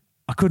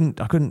 I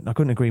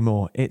couldn't agree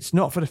more. It's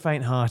not for the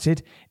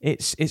faint-hearted.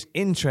 It's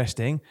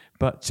interesting,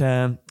 but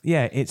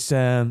it's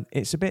a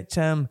bit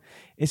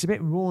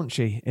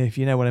raunchy, if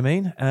you know what I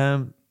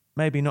mean.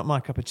 Maybe not my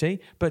cup of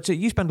tea, but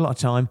you spend a lot of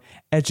time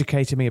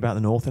educating me about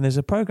the North, and there's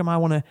a programme I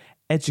want to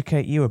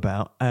educate you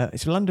about.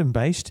 It's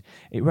London-based.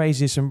 It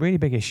raises some really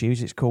big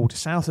issues. It's called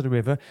South of the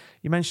River.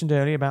 You mentioned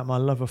earlier about my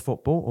love of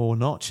football, or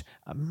not.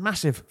 A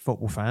massive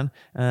football fan.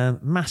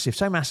 Massive.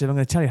 So massive, I'm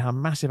going to tell you how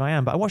massive I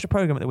am. But I watched a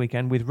programme at the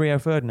weekend with Rio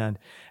Ferdinand,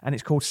 and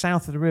it's called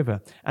South of the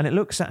River. And it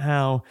looks at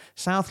how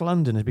South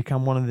London has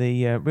become one of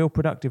the real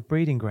productive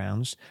breeding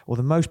grounds, or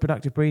the most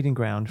productive breeding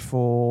ground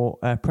for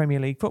Premier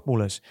League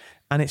footballers.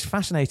 And it's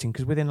fascinating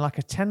because within like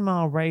a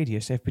 10-mile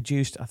radius, they've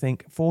produced, I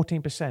think,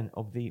 14%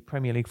 of the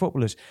Premier League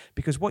footballers.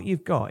 Because what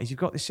you've got is you've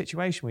got this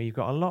situation where you've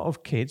got a lot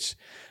of kids,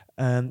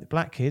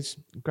 black kids,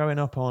 growing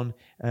up on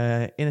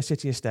inner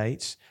city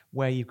estates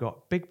where you've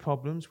got big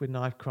problems with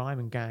knife crime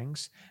and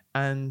gangs,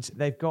 and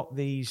they've got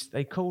these.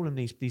 They call them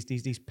these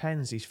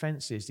pens, these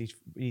fences,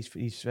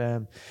 these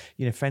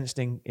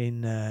fencing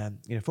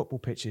in football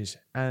pitches,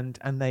 and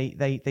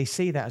they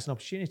see that as an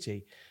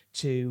opportunity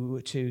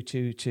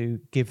to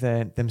give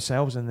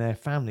themselves and their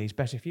families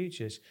better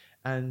futures.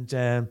 And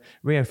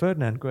Rio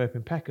Ferdinand grew up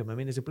in Peckham. I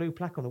mean, there's a blue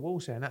plaque on the wall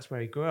saying that's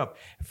where he grew up.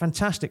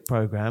 Fantastic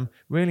programme,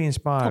 really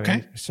inspiring.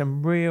 Okay.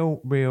 Some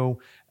real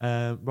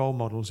role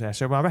models there.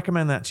 So I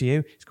recommend that to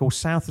you. It's called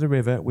South of the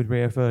River with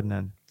Rio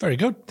Ferdinand. Very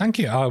good. Thank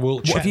you. I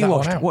will check that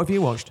one out. What have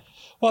you watched?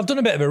 Well, I've done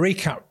a bit of a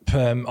recap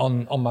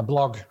on my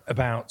blog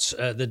about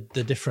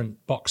the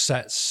different box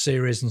sets,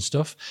 series and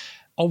stuff.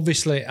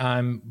 Obviously,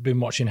 I've been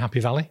watching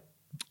Happy Valley.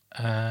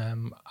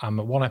 I'm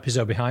one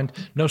episode behind.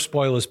 No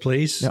spoilers,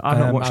 please. No, I've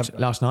not watched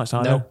last night's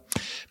either. No.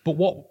 But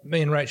what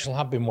me and Rachel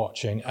have been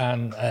watching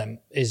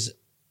is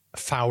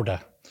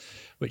Fauda,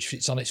 which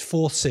it's on its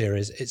 4th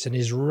series. It's an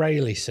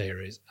Israeli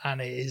series,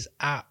 and it is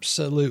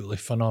absolutely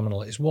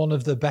phenomenal. It's one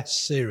of the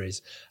best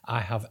series I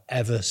have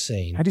ever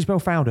seen. How do you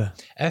spell Fauda?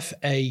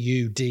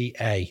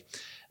 Fauda.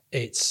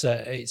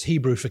 It's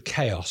Hebrew for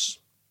chaos.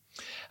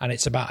 And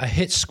it's about a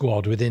hit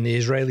squad within the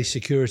Israeli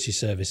security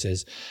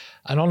services.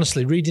 And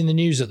honestly, reading the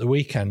news at the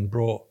weekend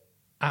brought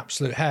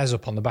absolute hairs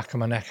up on the back of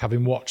my neck,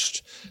 having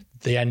watched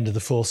the end of the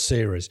 4th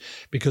series,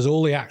 because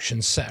all the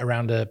action's set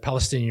around a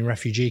Palestinian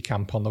refugee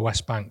camp on the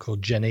West Bank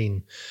called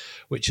Jenin,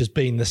 which has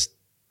been the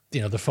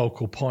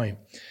focal point.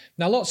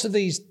 Now, lots of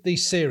these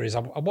series, I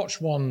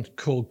watched one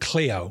called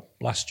Cleo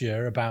last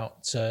year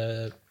about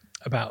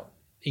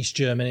East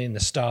Germany and the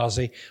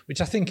Stasi,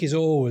 which I think is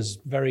always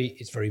very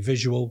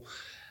visual.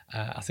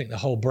 I think the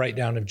whole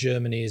breakdown of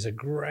Germany is a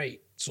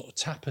great sort of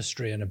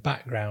tapestry and a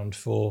background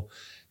for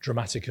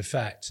dramatic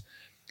effect.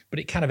 But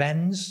it kind of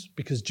ends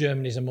because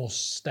Germany is a more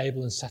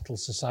stable and settled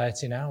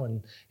society now,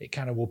 and it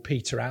kind of will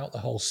peter out, the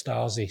whole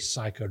Stasi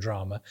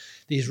psychodrama.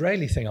 The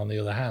Israeli thing, on the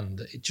other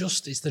hand,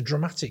 it's the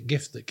dramatic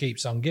gift that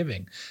keeps on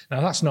giving.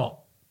 Now, that's not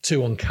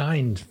too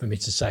unkind for me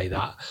to say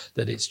that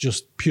it's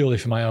just purely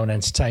for my own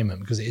entertainment,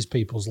 because it is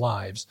people's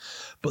lives,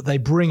 but they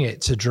bring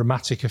it to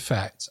dramatic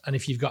effect. And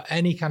if you've got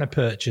any kind of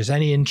purchase,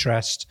 any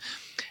interest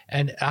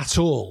and at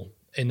all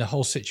in the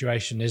whole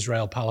situation,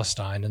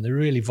 Israel-Palestine, and the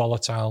really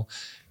volatile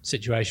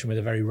situation with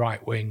a very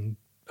right-wing,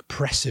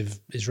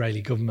 oppressive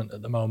Israeli government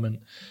at the moment,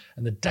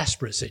 and the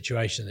desperate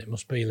situation that it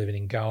must be living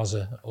in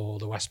Gaza or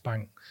the West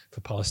Bank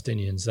for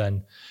Palestinians,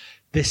 then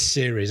this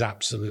series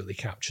absolutely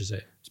captures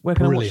it. Where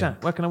can Brilliant. I watch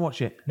that? Where can I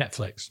watch it?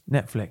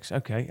 Netflix.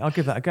 Okay, I'll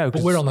give that a go.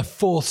 But we're on the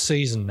 4th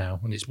season now,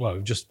 and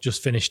we've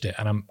just finished it,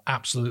 and I'm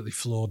absolutely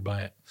floored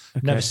by it.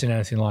 Okay. Never seen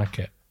anything like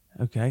it.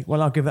 Okay,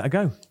 well, I'll give that a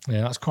go.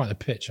 Yeah, that's quite the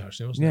pitch,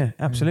 actually, wasn't it? Yeah,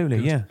 absolutely,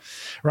 yeah.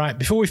 Right,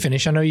 before we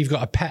finish, I know you've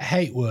got a pet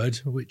hate word,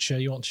 which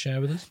you want to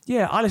share with us.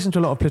 Yeah, I listen to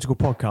a lot of political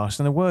podcasts,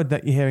 and the word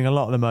that you're hearing a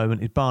lot at the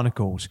moment is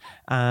barnacles.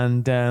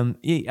 And I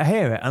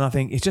hear it, and I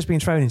think it's just being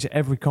thrown into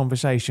every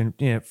conversation,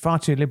 far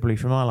too liberally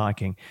for my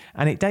liking.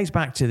 And it dates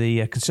back to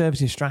the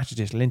Conservative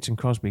strategist Linton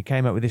Crosby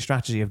came up with this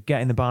strategy of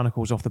getting the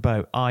barnacles off the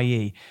boat,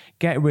 i.e.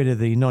 get rid of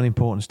the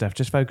non-important stuff,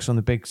 just focus on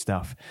the big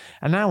stuff.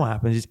 And now what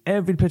happens is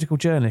every political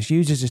journalist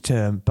uses the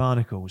term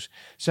barnacles.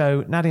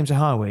 So Nadim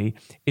Zahawi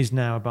is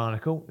now a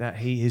barnacle that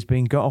he has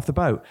been got off the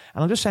boat.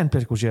 And I'm just saying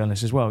political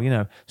journalists as well,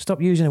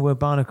 stop using the word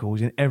barnacles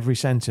in every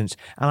sentence.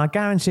 And I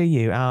guarantee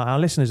you, our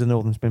listeners of the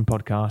Northern Spin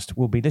podcast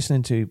will be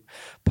listening to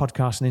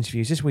podcasts and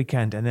interviews this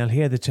weekend, and they'll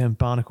hear the term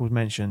barnacles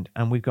mentioned,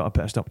 and we've got to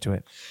put a stop to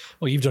it.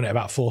 Well, you've done it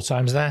about 4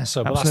 times there,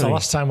 but that's the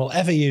last time we'll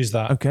ever use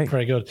that. Okay.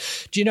 Very good.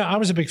 Do you know, I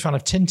was a big fan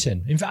of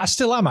Tintin. In fact, I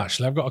still am,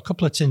 actually. I've got a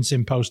couple of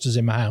Tintin posters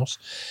in my house.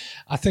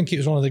 I think it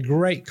was one of the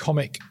great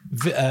comic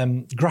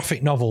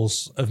graphic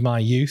novels of my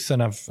youth, and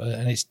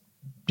it's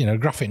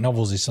graphic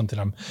novels is something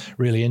I'm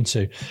really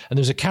into. And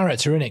there's a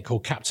character in it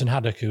called Captain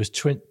Haddock, who was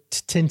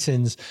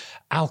Tintin's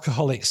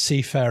alcoholic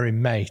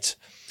seafaring mate.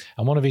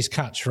 And one of his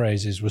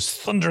catchphrases was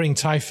thundering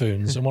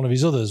typhoons, and one of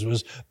his others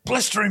was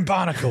blistering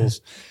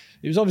barnacles.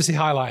 He was obviously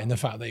highlighting the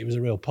fact that he was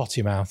a real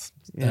potty mouth,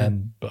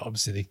 but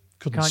obviously they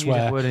couldn't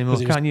swear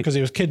because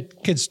it was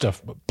kid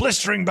stuff. But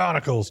blistering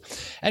barnacles.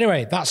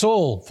 Anyway, that's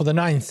all for the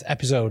 9th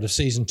episode of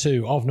season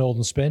 2 of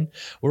Northern Spin.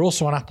 We're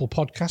also on Apple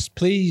Podcasts.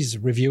 Please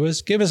review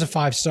us, give us a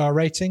 5-star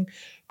rating,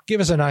 give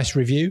us a nice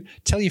review,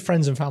 tell your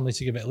friends and family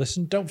to give it a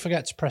listen. Don't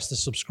forget to press the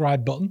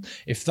subscribe button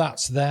if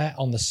that's there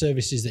on the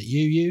services that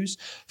you use.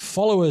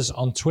 Follow us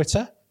on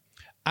Twitter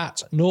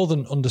at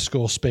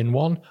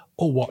Northern_Spin1,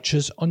 or watch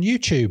us on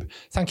YouTube.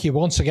 Thank you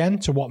once again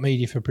to What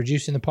Media for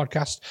producing the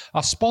podcast,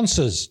 our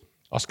sponsors,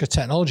 Oscar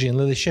Technology and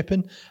Lily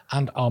Shippen,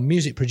 and our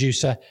music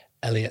producer,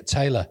 Elliot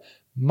Taylor.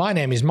 My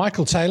name is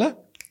Michael Taylor.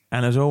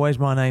 And as always,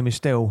 my name is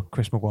still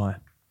Chris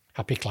Maguire.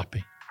 Happy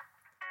clappy.